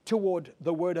toward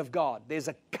the Word of God. There's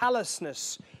a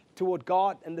callousness toward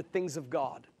God and the things of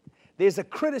God. There's a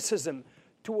criticism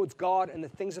towards God and the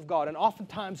things of God. And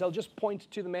oftentimes they'll just point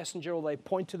to the messenger, or they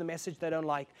point to the message they don't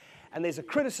like. And there's a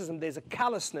criticism, there's a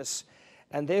callousness,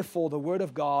 and therefore the Word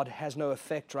of God has no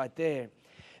effect right there.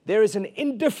 There is an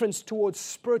indifference towards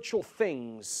spiritual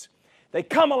things. They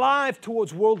come alive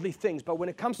towards worldly things, but when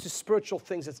it comes to spiritual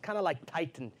things, it's kind of like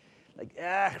Titan. Like,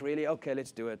 really? Okay,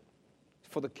 let's do it.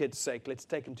 For the kids' sake, let's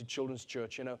take them to children's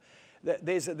church, you know.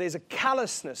 There's a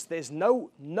callousness. There's no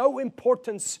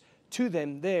importance to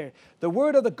them there. The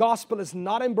word of the gospel is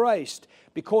not embraced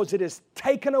because it is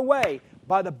taken away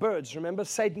by the birds. Remember,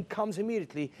 Satan comes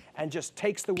immediately and just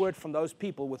takes the word from those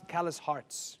people with callous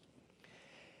hearts.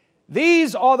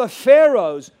 These are the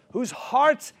Pharaohs whose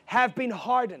hearts have been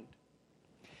hardened.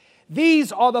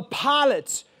 These are the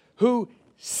Pilates who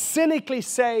cynically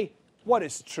say, what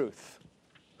is truth?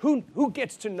 Who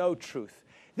gets to know truth?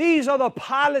 These are the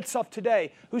Pilates of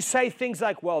today who say things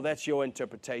like, well, that's your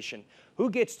interpretation. Who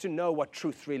gets to know what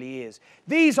truth really is?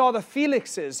 These are the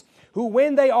Felixes who,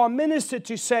 when they are ministered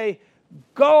to, say,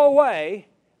 go away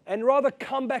and rather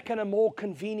come back in a more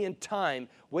convenient time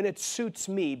when it suits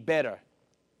me better.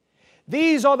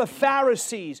 These are the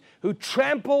Pharisees who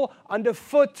trample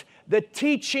underfoot the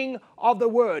teaching of the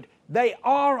Word. They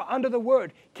are under the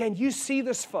Word. Can you see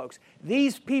this, folks?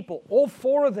 These people, all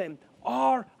four of them,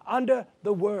 are under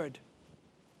the Word.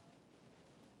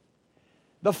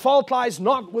 The fault lies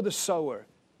not with the sower,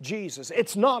 Jesus.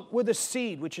 It's not with the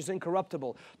seed, which is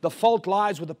incorruptible. The fault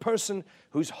lies with the person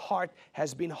whose heart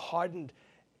has been hardened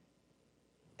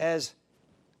as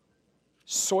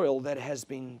soil that has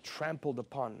been trampled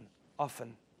upon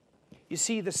often. You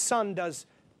see, the sun does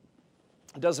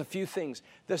a few things.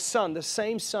 The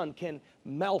same sun can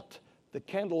melt the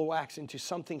candle wax into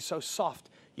something so soft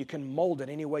you can mold it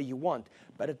any way you want.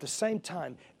 But at the same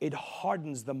time, it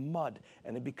hardens the mud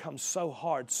and it becomes so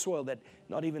hard soil that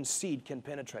not even seed can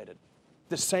penetrate it.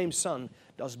 The same sun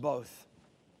does both.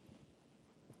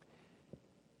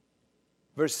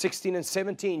 Verse 16 and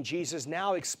 17, Jesus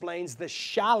now explains the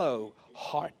shallow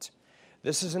heart.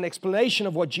 This is an explanation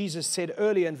of what Jesus said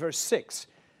earlier in verse 6.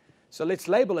 So let's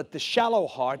label it the shallow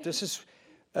heart. This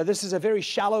is a very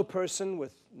shallow person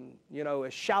with,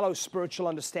 a shallow spiritual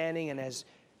understanding, and has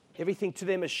everything to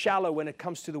them is shallow when it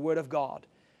comes to the Word of God.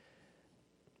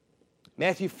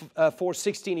 Matthew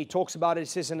 4:16, he talks about it. He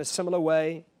says, in a similar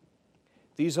way,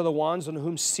 these are the ones on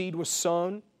whom seed was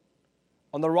sown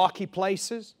on the rocky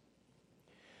places,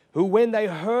 who when they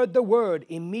heard the word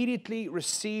immediately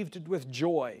received it with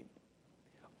joy.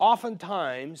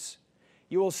 Oftentimes,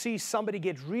 you will see somebody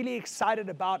get really excited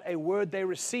about a word they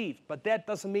received, but that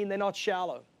doesn't mean they're not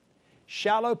shallow.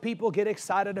 Shallow people get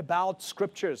excited about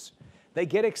scriptures. They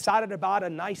get excited about a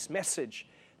nice message.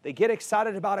 They get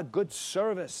excited about a good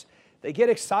service. They get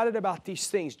excited about these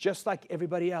things just like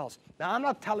everybody else. Now, I'm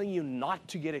not telling you not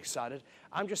to get excited.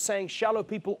 I'm just saying shallow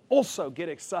people also get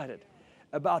excited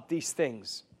about these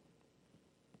things.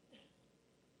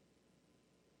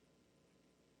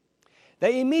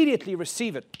 They immediately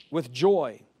receive it with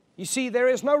joy. You see, there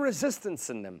is no resistance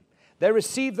in them. They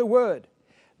receive the word.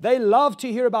 They love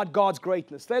to hear about God's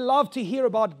greatness. They love to hear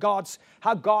about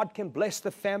how God can bless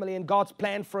the family and God's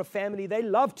plan for a family. They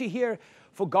love to hear,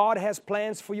 for God has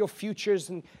plans for your futures.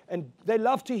 And they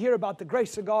love to hear about the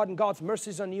grace of God and God's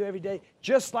mercies on you every day.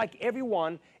 Just like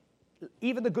everyone,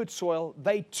 even the good soil,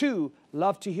 they too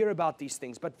love to hear about these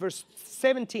things. But verse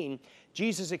 17,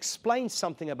 Jesus explains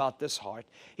something about this heart.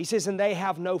 He says, and they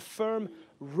have no firm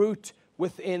root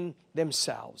within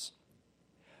themselves,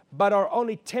 but are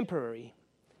only temporary.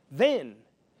 Then,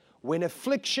 when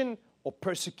affliction or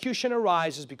persecution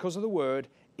arises because of the word,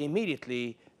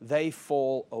 immediately they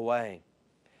fall away.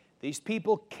 These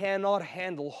people cannot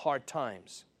handle hard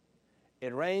times.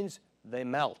 It rains, they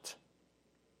melt.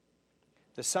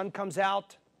 The sun comes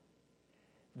out,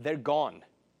 they're gone.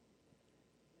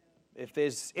 If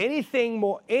there's anything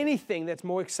that's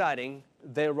more exciting,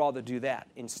 they'd rather do that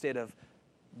instead of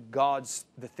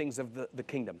the things of the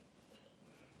kingdom.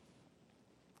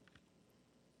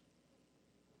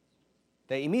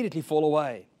 They immediately fall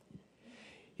away.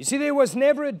 You see, there was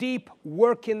never a deep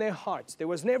work in their hearts. There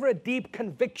was never a deep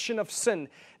conviction of sin.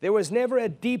 There was never a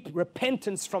deep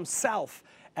repentance from self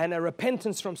and a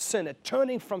repentance from sin, a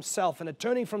turning from self and a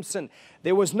turning from sin.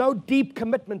 There was no deep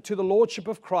commitment to the Lordship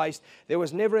of Christ. There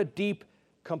was never a deep,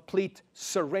 complete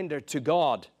surrender to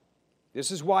God. This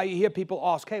is why you hear people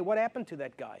ask, hey, what happened to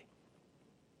that guy?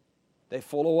 They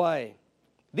fall away.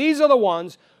 These are the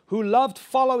ones who loved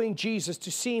following Jesus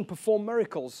to see Him perform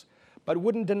miracles, but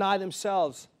wouldn't deny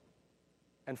themselves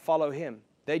and follow Him.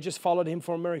 They just followed Him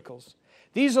for miracles.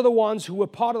 These are the ones who were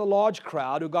part of the large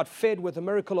crowd who got fed with the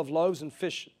miracle of loaves and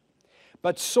fish,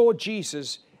 but saw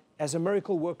Jesus as a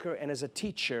miracle worker and as a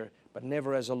teacher, but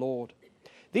never as a Lord.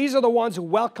 These are the ones who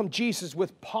welcomed Jesus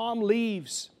with palm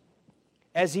leaves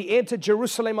as He entered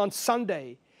Jerusalem on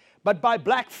Sunday, but by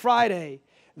Black Friday,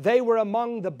 they were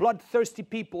among the bloodthirsty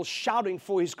people shouting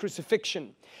for His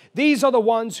crucifixion. These are the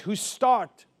ones who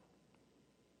start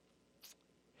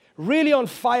really on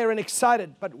fire and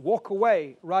excited, but walk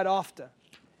away right after.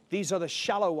 These are the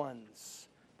shallow ones,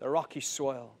 the rocky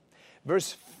soil.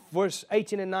 Verse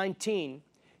 18 and 19,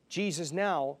 Jesus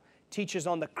now teaches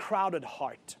on the crowded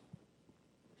heart.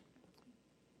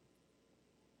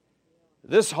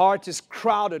 This heart is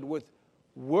crowded with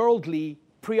worldly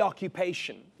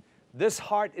preoccupation. This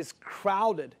heart is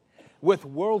crowded with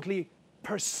worldly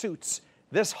pursuits.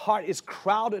 This heart is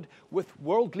crowded with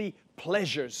worldly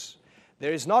pleasures.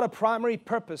 There is not a primary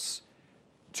purpose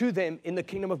to them in the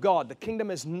kingdom of God. The kingdom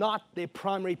is not their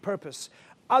primary purpose.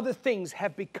 Other things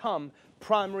have become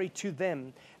primary to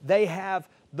them.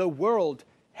 The world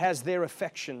has their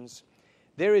affections.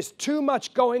 There is too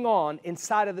much going on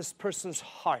inside of this person's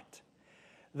heart.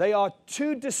 They are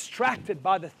too distracted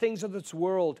by the things of this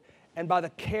world and by the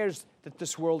cares that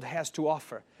this world has to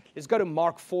offer. Let's go to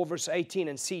Mark 4, verse 18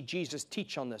 and see Jesus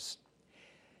teach on this.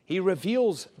 He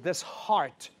reveals this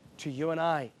heart to you and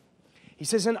I. He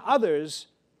says, and others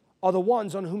are the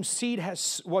ones on whom seed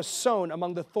was sown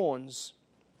among the thorns.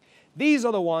 These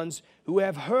are the ones who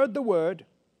have heard the word,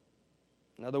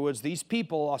 In other words, these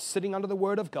people are sitting under the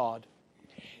Word of God.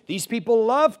 These people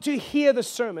love to hear the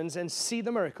sermons and see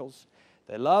the miracles.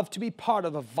 They love to be part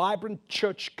of a vibrant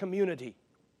church community.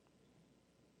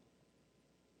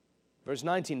 Verse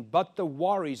 19, but the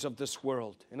worries of this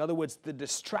world, in other words, the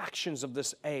distractions of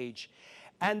this age,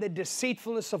 and the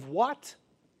deceitfulness of what?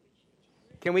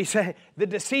 Can we say the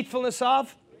deceitfulness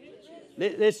of?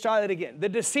 Let's try that again. The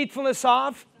deceitfulness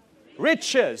of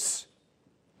riches.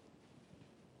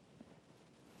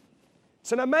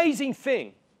 It's an amazing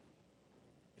thing.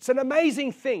 It's an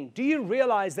amazing thing. Do you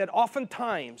realize that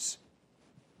oftentimes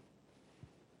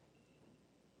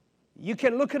you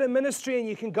can look at a ministry and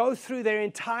you can go through their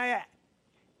entire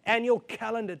annual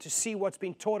calendar to see what's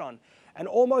been taught on. And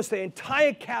almost their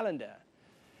entire calendar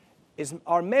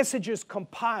are messages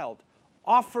compiled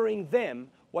offering them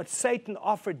what Satan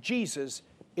offered Jesus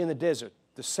in the desert.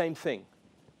 The same thing.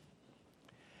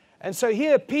 And so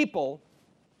here people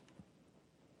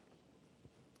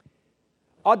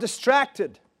are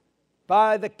distracted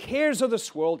by the cares of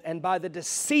this world and by the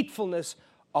deceitfulness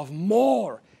of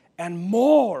more and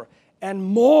more and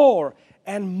more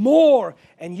and more.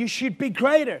 And you should be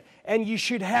greater and you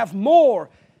should have more.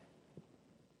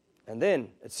 And then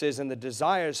it says, and the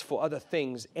desires for other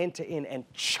things enter in and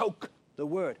choke the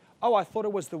word. Oh, I thought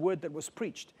it was the word that was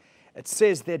preached. It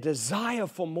says their desire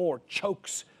for more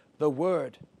chokes the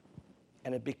word.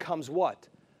 And it becomes what?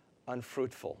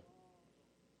 Unfruitful.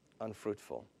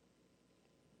 Unfruitful.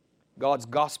 God's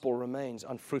gospel remains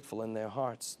unfruitful in their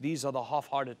hearts. These are the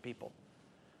half-hearted people.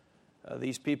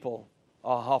 These people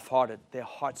are half-hearted. Their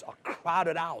hearts are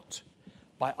crowded out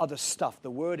by other stuff. The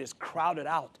word is crowded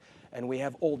out, and we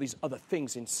have all these other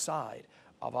things inside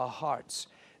of our hearts.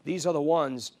 These are the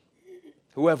ones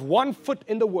who have one foot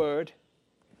in the word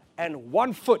and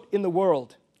one foot in the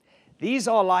world. These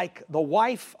are like the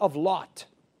wife of Lot,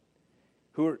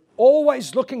 who are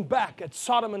always looking back at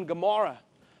Sodom and Gomorrah.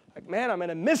 Like, man, I'm going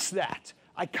to miss that.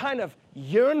 I kind of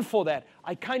yearn for that.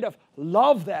 I kind of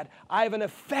love that. I have an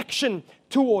affection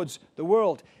towards the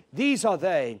world. These are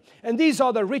they. And these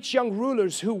are the rich young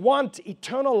rulers who want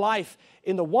eternal life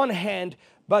in the one hand,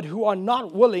 but who are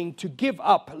not willing to give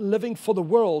up living for the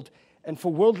world and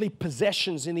for worldly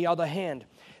possessions in the other hand.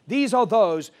 These are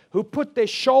those who put their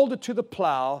shoulder to the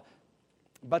plow,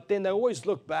 but then they always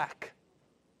look back.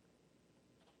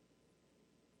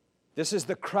 This is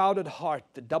the crowded heart,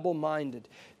 the double-minded.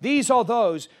 These are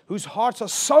those whose hearts are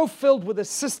so filled with the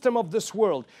system of this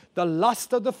world, the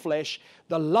lust of the flesh,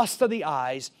 the lust of the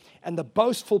eyes, and the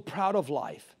boastful pride of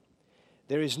life.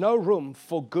 There is no room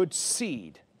for good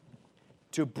seed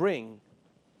to bring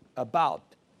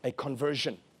about a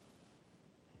conversion.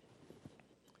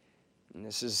 And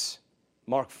this is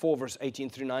Mark 4, verse 18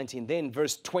 through 19. Then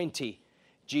verse 20,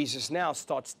 Jesus now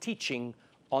starts teaching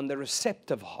on the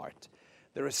receptive heart.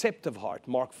 The receptive heart,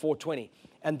 Mark 4:20.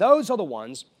 And those are the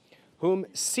ones whom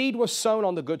seed was sown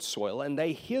on the good soil, and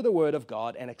they hear the word of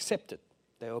God and accept it.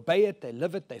 They obey it, they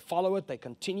live it, they follow it, they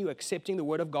continue accepting the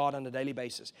word of God on a daily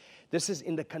basis. This is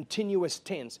in the continuous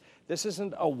tense. This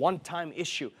isn't a one-time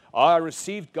issue. I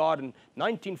received God in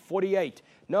 1948.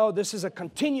 No, this is a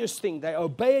continuous thing. They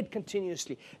obey it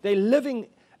continuously. They're living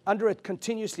under it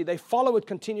continuously. They follow it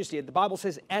continuously. The Bible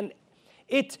says, and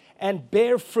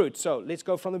bear fruit. So let's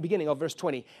go from the beginning of verse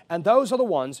 20. And those are the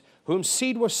ones whom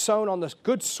seed was sown on the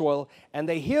good soil, and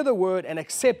they hear the word and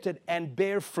accept it and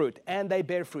bear fruit. And they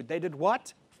bear fruit. They did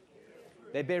what?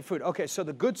 They bear fruit. Okay, so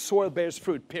the good soil bears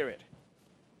fruit, period.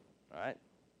 All right?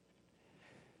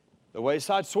 The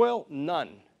wayside soil,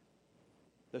 none.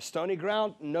 The stony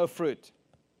ground, no fruit.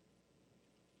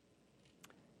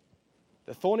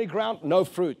 The thorny ground, no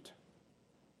fruit.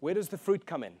 Where does the fruit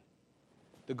come in?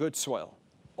 The good soil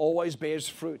always bears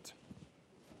fruit.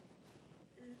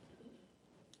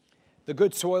 The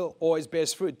good soil always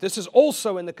bears fruit. This is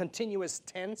also in the continuous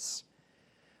tense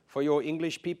for your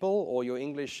English people or your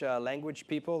English language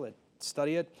people that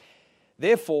study it.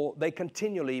 Therefore, they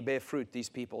continually bear fruit, these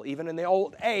people. Even in their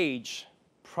old age,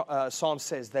 Psalm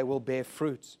says they will bear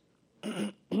fruits.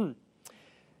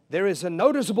 There is a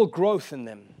noticeable growth in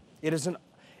them. It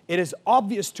is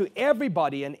obvious to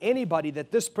everybody and anybody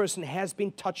that this person has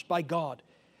been touched by God.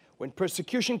 When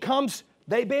persecution comes,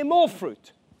 they bear more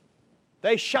fruit.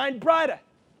 They shine brighter.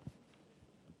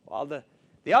 While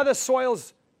the other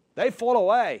soils, they fall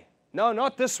away. No,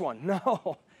 not this one.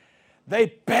 No.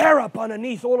 They bear up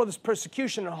underneath all of this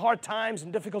persecution and hard times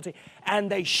and difficulty,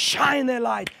 and they shine their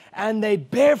light, and they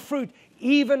bear fruit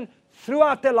even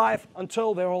throughout their life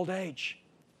until their old age.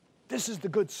 This is the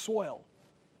good soil.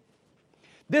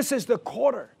 This is the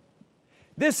quarter.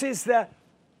 This is the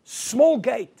small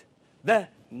gate, the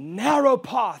narrow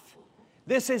path.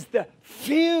 This is the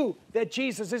few that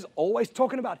Jesus is always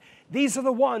talking about. These are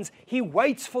the ones He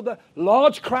waits for the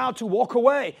large crowd to walk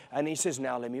away. And He says,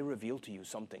 now let me reveal to you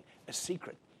something, a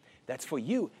secret that's for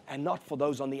you and not for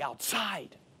those on the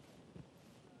outside.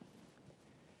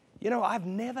 You know, I've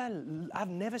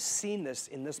never seen this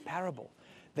in this parable,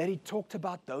 that He talked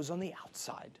about those on the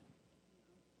outside.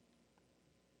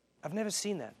 I've never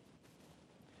seen that.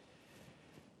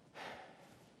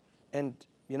 And,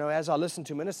 you know, as I listen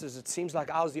to ministers, it seems like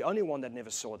I was the only one that never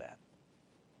saw that.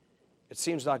 It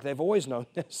seems like they've always known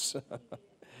this.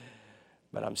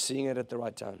 But I'm seeing it at the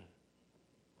right time.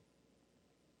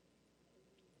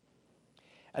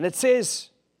 And it says,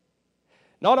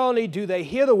 not only do they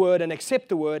hear the word and accept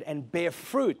the word and bear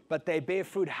fruit, but they bear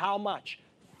fruit how much?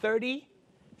 30,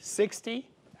 60,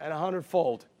 and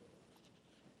 100-fold.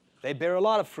 They bear a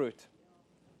lot of fruit.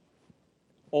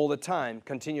 All the time,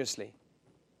 continuously.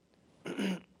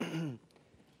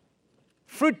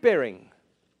 Fruit bearing,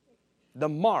 the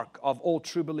mark of all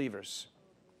true believers.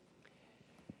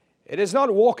 It is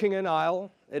not walking an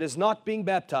aisle. It is not being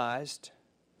baptized.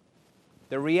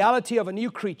 The reality of a new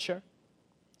creature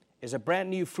is a brand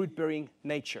new fruit-bearing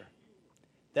nature.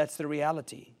 That's the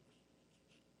reality.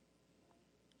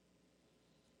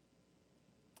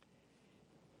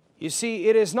 You see,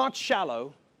 it is not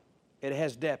shallow. It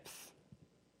has depth.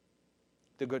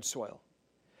 The good soil.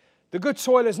 The good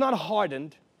soil is not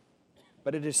hardened,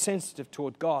 but it is sensitive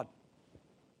toward God.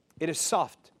 It is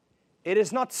soft. It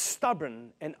is not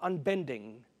stubborn and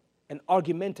unbending and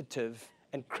argumentative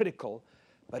and critical,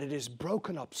 but it is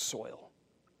broken up soil.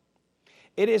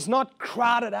 It is not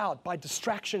crowded out by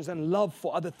distractions and love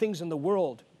for other things in the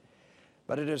world,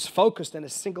 but it is focused and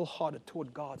is single-hearted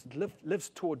toward God. It lives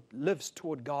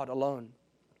toward God alone.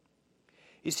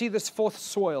 You see, this fourth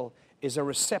soil is a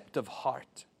receptive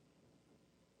heart.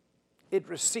 It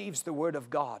receives the Word of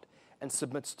God and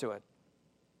submits to it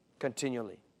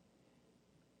continually.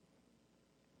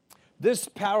 This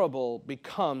parable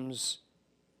becomes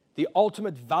the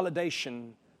ultimate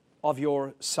validation of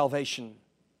your salvation.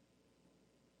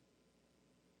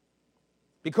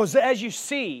 Because as you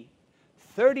see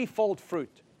 30-fold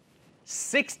fruit,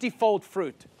 60-fold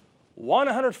fruit,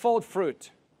 100-fold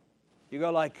fruit, you go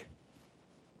like,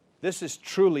 this is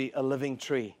truly a living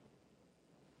tree.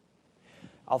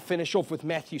 I'll finish off with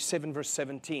Matthew 7, verse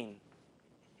 17.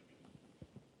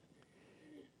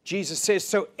 Jesus says,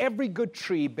 so every good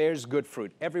tree bears good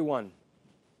fruit. Every one.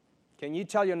 Can you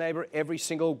tell your neighbor every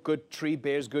single good tree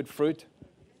bears good fruit?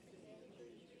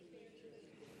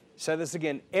 Say this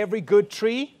again. Every good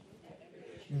tree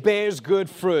bears good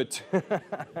fruit.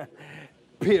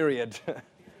 Period.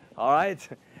 All right?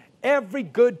 Every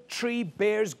good tree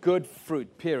bears good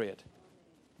fruit. Period.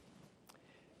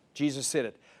 Jesus said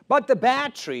it. But the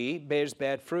bad tree bears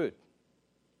bad fruit.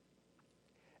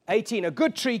 18, a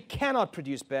good tree cannot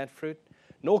produce bad fruit,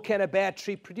 nor can a bad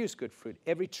tree produce good fruit.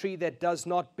 Every tree that does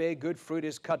not bear good fruit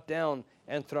is cut down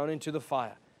and thrown into the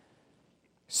fire.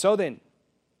 So then,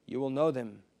 you will know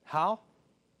them. How?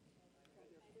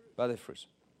 By their fruits.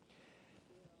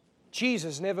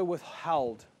 Jesus never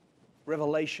withheld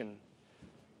revelation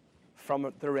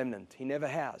from the remnant. He never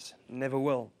has, never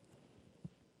will.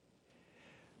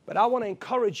 But I want to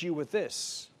encourage you with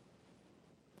this,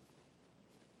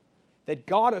 that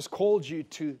God has called you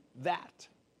to that.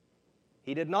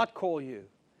 He did not call you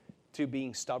to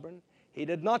being stubborn. He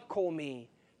did not call me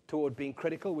toward being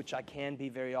critical, which I can be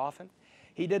very often.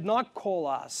 He did not call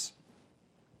us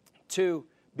to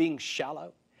being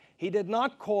shallow. He did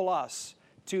not call us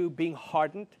to being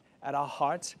hardened at our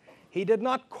hearts. He did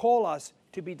not call us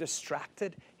to be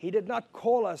distracted. He did not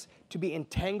call us to be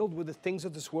entangled with the things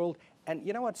of this world. And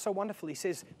you know what's so wonderful? He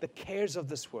says, the cares of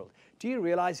this world. Do you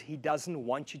realize He doesn't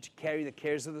want you to carry the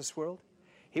cares of this world?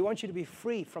 He wants you to be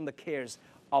free from the cares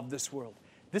of this world.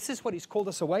 This is what He's called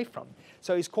us away from.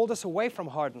 So He's called us away from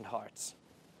hardened hearts.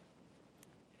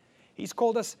 He's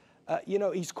called us,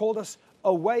 He's called us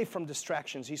away from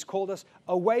distractions. He's called us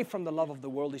away from the love of the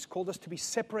world. He's called us to be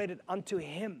separated unto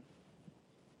Him.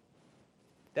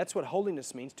 That's what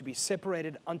holiness means, to be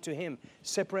separated unto Him.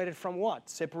 Separated from what?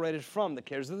 Separated from the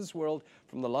cares of this world,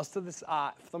 from the lust of this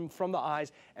eye, from the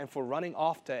eyes, and for running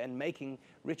after and making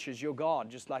riches your God,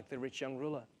 just like the rich young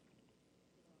ruler.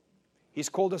 He's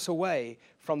called us away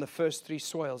from the first three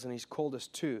soils, and He's called us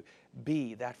to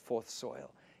be that fourth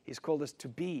soil. He's called us to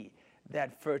be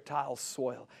that fertile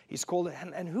soil. He's called it,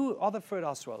 and who are the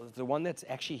fertile soil? It's the one that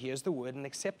actually hears the word and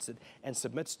accepts it and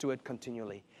submits to it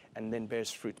continually and then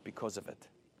bears fruit because of it.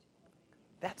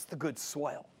 That's the good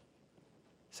soil.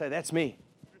 Say, that's me.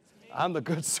 I'm the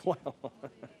good soil.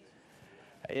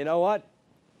 You know what?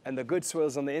 And the good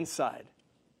soil's on the inside.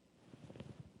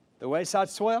 The wayside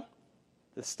soil,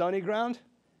 the stony ground,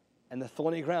 and the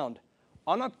thorny ground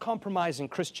are not compromising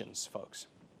Christians, folks.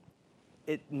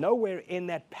 Nowhere in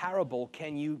that parable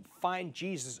can you find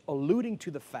Jesus alluding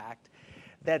to the fact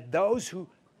that those who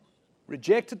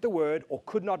rejected the word or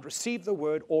could not receive the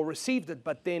word or received it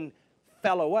but then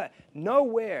fell away.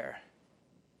 Nowhere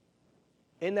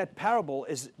in that parable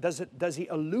does he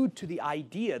allude to the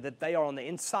idea that they are on the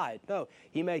inside. No,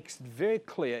 he makes it very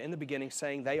clear in the beginning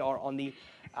saying they are on the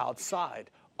outside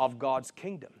of God's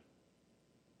kingdom.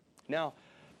 Now,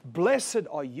 blessed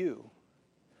are you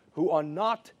who are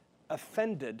not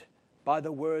offended by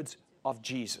the words of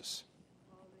Jesus.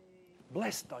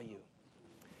 Blessed are you.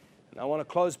 And I want to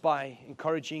close by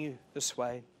encouraging you this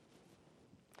way.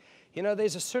 You know,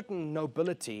 there's a certain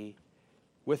nobility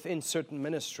within certain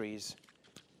ministries,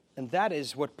 and that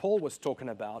is what Paul was talking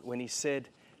about when he said,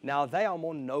 now they are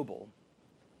more noble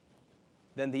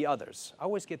than the others. I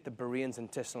always get the Bereans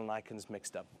and Thessalonians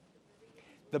mixed up.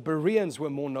 The Bereans were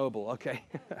more noble, okay.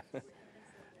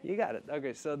 You got it.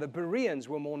 Okay, so the Bereans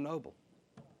were more noble.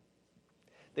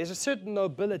 There's a certain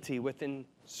nobility within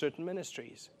certain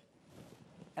ministries.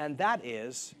 And that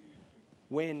is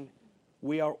when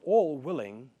we are all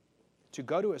willing to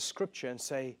go to a scripture and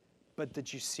say, but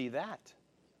did you see that?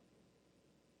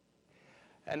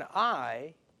 And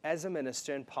I, as a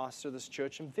minister and pastor of this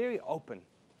church, am very open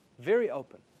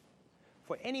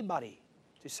for anybody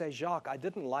to say, Jacques, I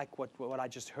didn't like what I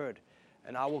just heard.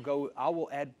 And I will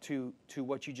add to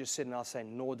what you just said, and I'll say,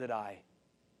 nor did I.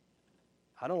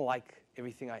 I don't like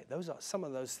everything some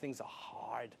of those things are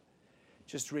hard,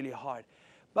 just really hard.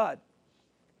 But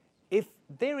if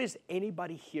there is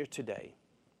anybody here today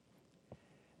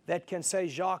that can say,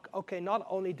 Jacques, okay, not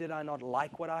only did I not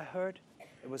like what I heard,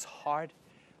 it was hard,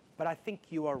 but I think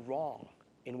you are wrong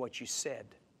in what you said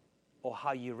or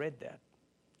how you read that.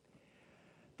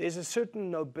 There's a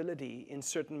certain nobility in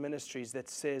certain ministries that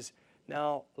says,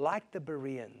 now, like the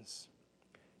Bereans,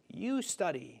 you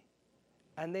study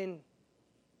and then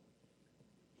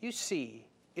you see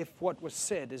if what was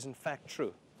said is in fact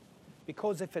true.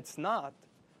 Because if it's not,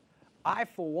 I,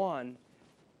 for one,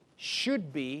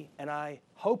 should be, and I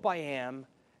hope I am,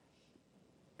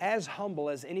 as humble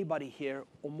as anybody here,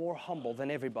 or more humble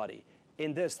than everybody,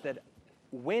 in this, that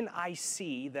when I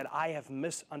see that I have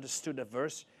misunderstood a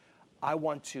verse, I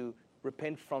want to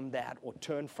repent from that or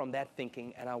turn from that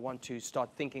thinking, and I want to start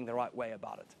thinking the right way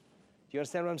about it. Do you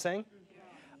understand what I'm saying?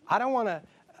 I don't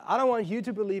want you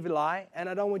to believe a lie, and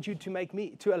I don't want you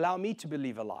to allow me to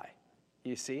believe a lie.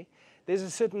 You see? There's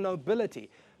a certain nobility.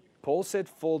 Paul said,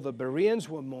 for the Bereans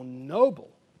were more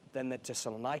noble than the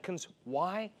Thessalonians.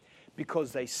 Why?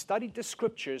 Because they studied the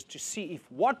scriptures to see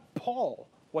if what Paul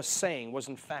was saying was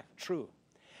in fact true.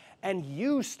 And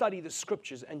you study the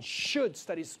scriptures and should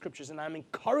study the scriptures. And I'm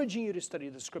encouraging you to study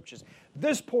the scriptures,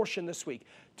 this portion this week,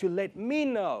 to let me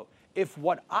know if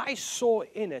what I saw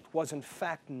in it was in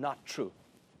fact not true.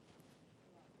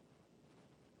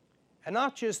 And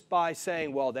not just by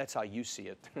saying, well, that's how you see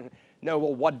it. No,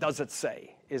 well, what does it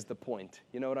say is the point.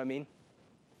 You know what I mean?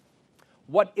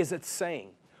 What is it saying?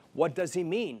 What does he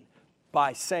mean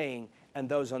by saying, and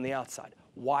those on the outside?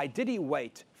 Why did he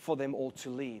wait for them all to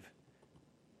leave?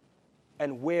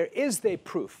 And where is there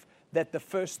proof that the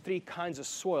first three kinds of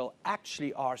soil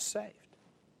actually are saved?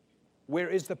 Where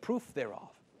is the proof thereof?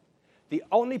 The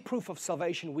only proof of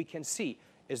salvation we can see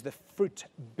is the fruit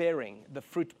bearing.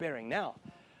 Now,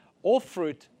 all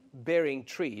fruit-bearing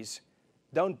trees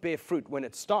don't bear fruit when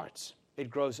it starts. It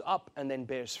grows up and then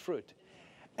bears fruit.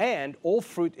 And all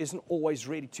fruit isn't always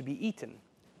ready to be eaten,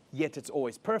 yet it's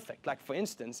always perfect. Like, for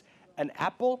instance, an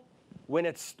apple, when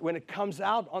it comes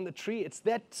out on the tree, it's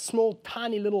that small,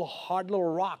 tiny little, hard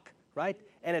little rock, right?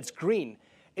 And it's green.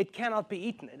 It cannot be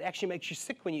eaten. It actually makes you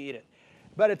sick when you eat it.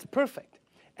 But it's perfect.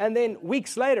 And then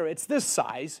weeks later, it's this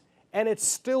size, and it's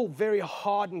still very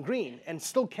hard and green, and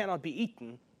still cannot be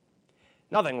eaten.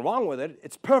 Nothing wrong with it.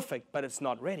 It's perfect, but it's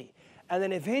not ready. And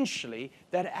then eventually,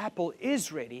 that apple is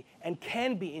ready and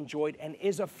can be enjoyed and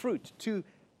is a fruit to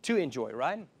enjoy,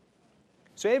 right?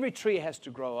 So every tree has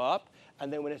to grow up,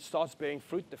 and then when it starts bearing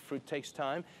fruit, the fruit takes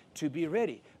time to be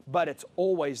ready. But it's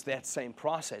always that same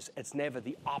process. It's never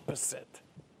the opposite.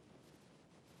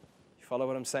 You follow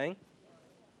what I'm saying?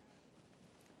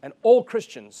 And all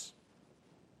Christians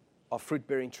are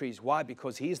fruit-bearing trees. Why?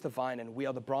 Because He is the vine and we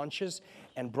are the branches,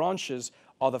 and branches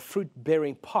are the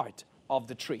fruit-bearing part of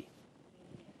the tree.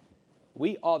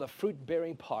 We are the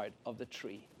fruit-bearing part of the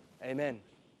tree. Amen.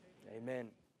 Amen.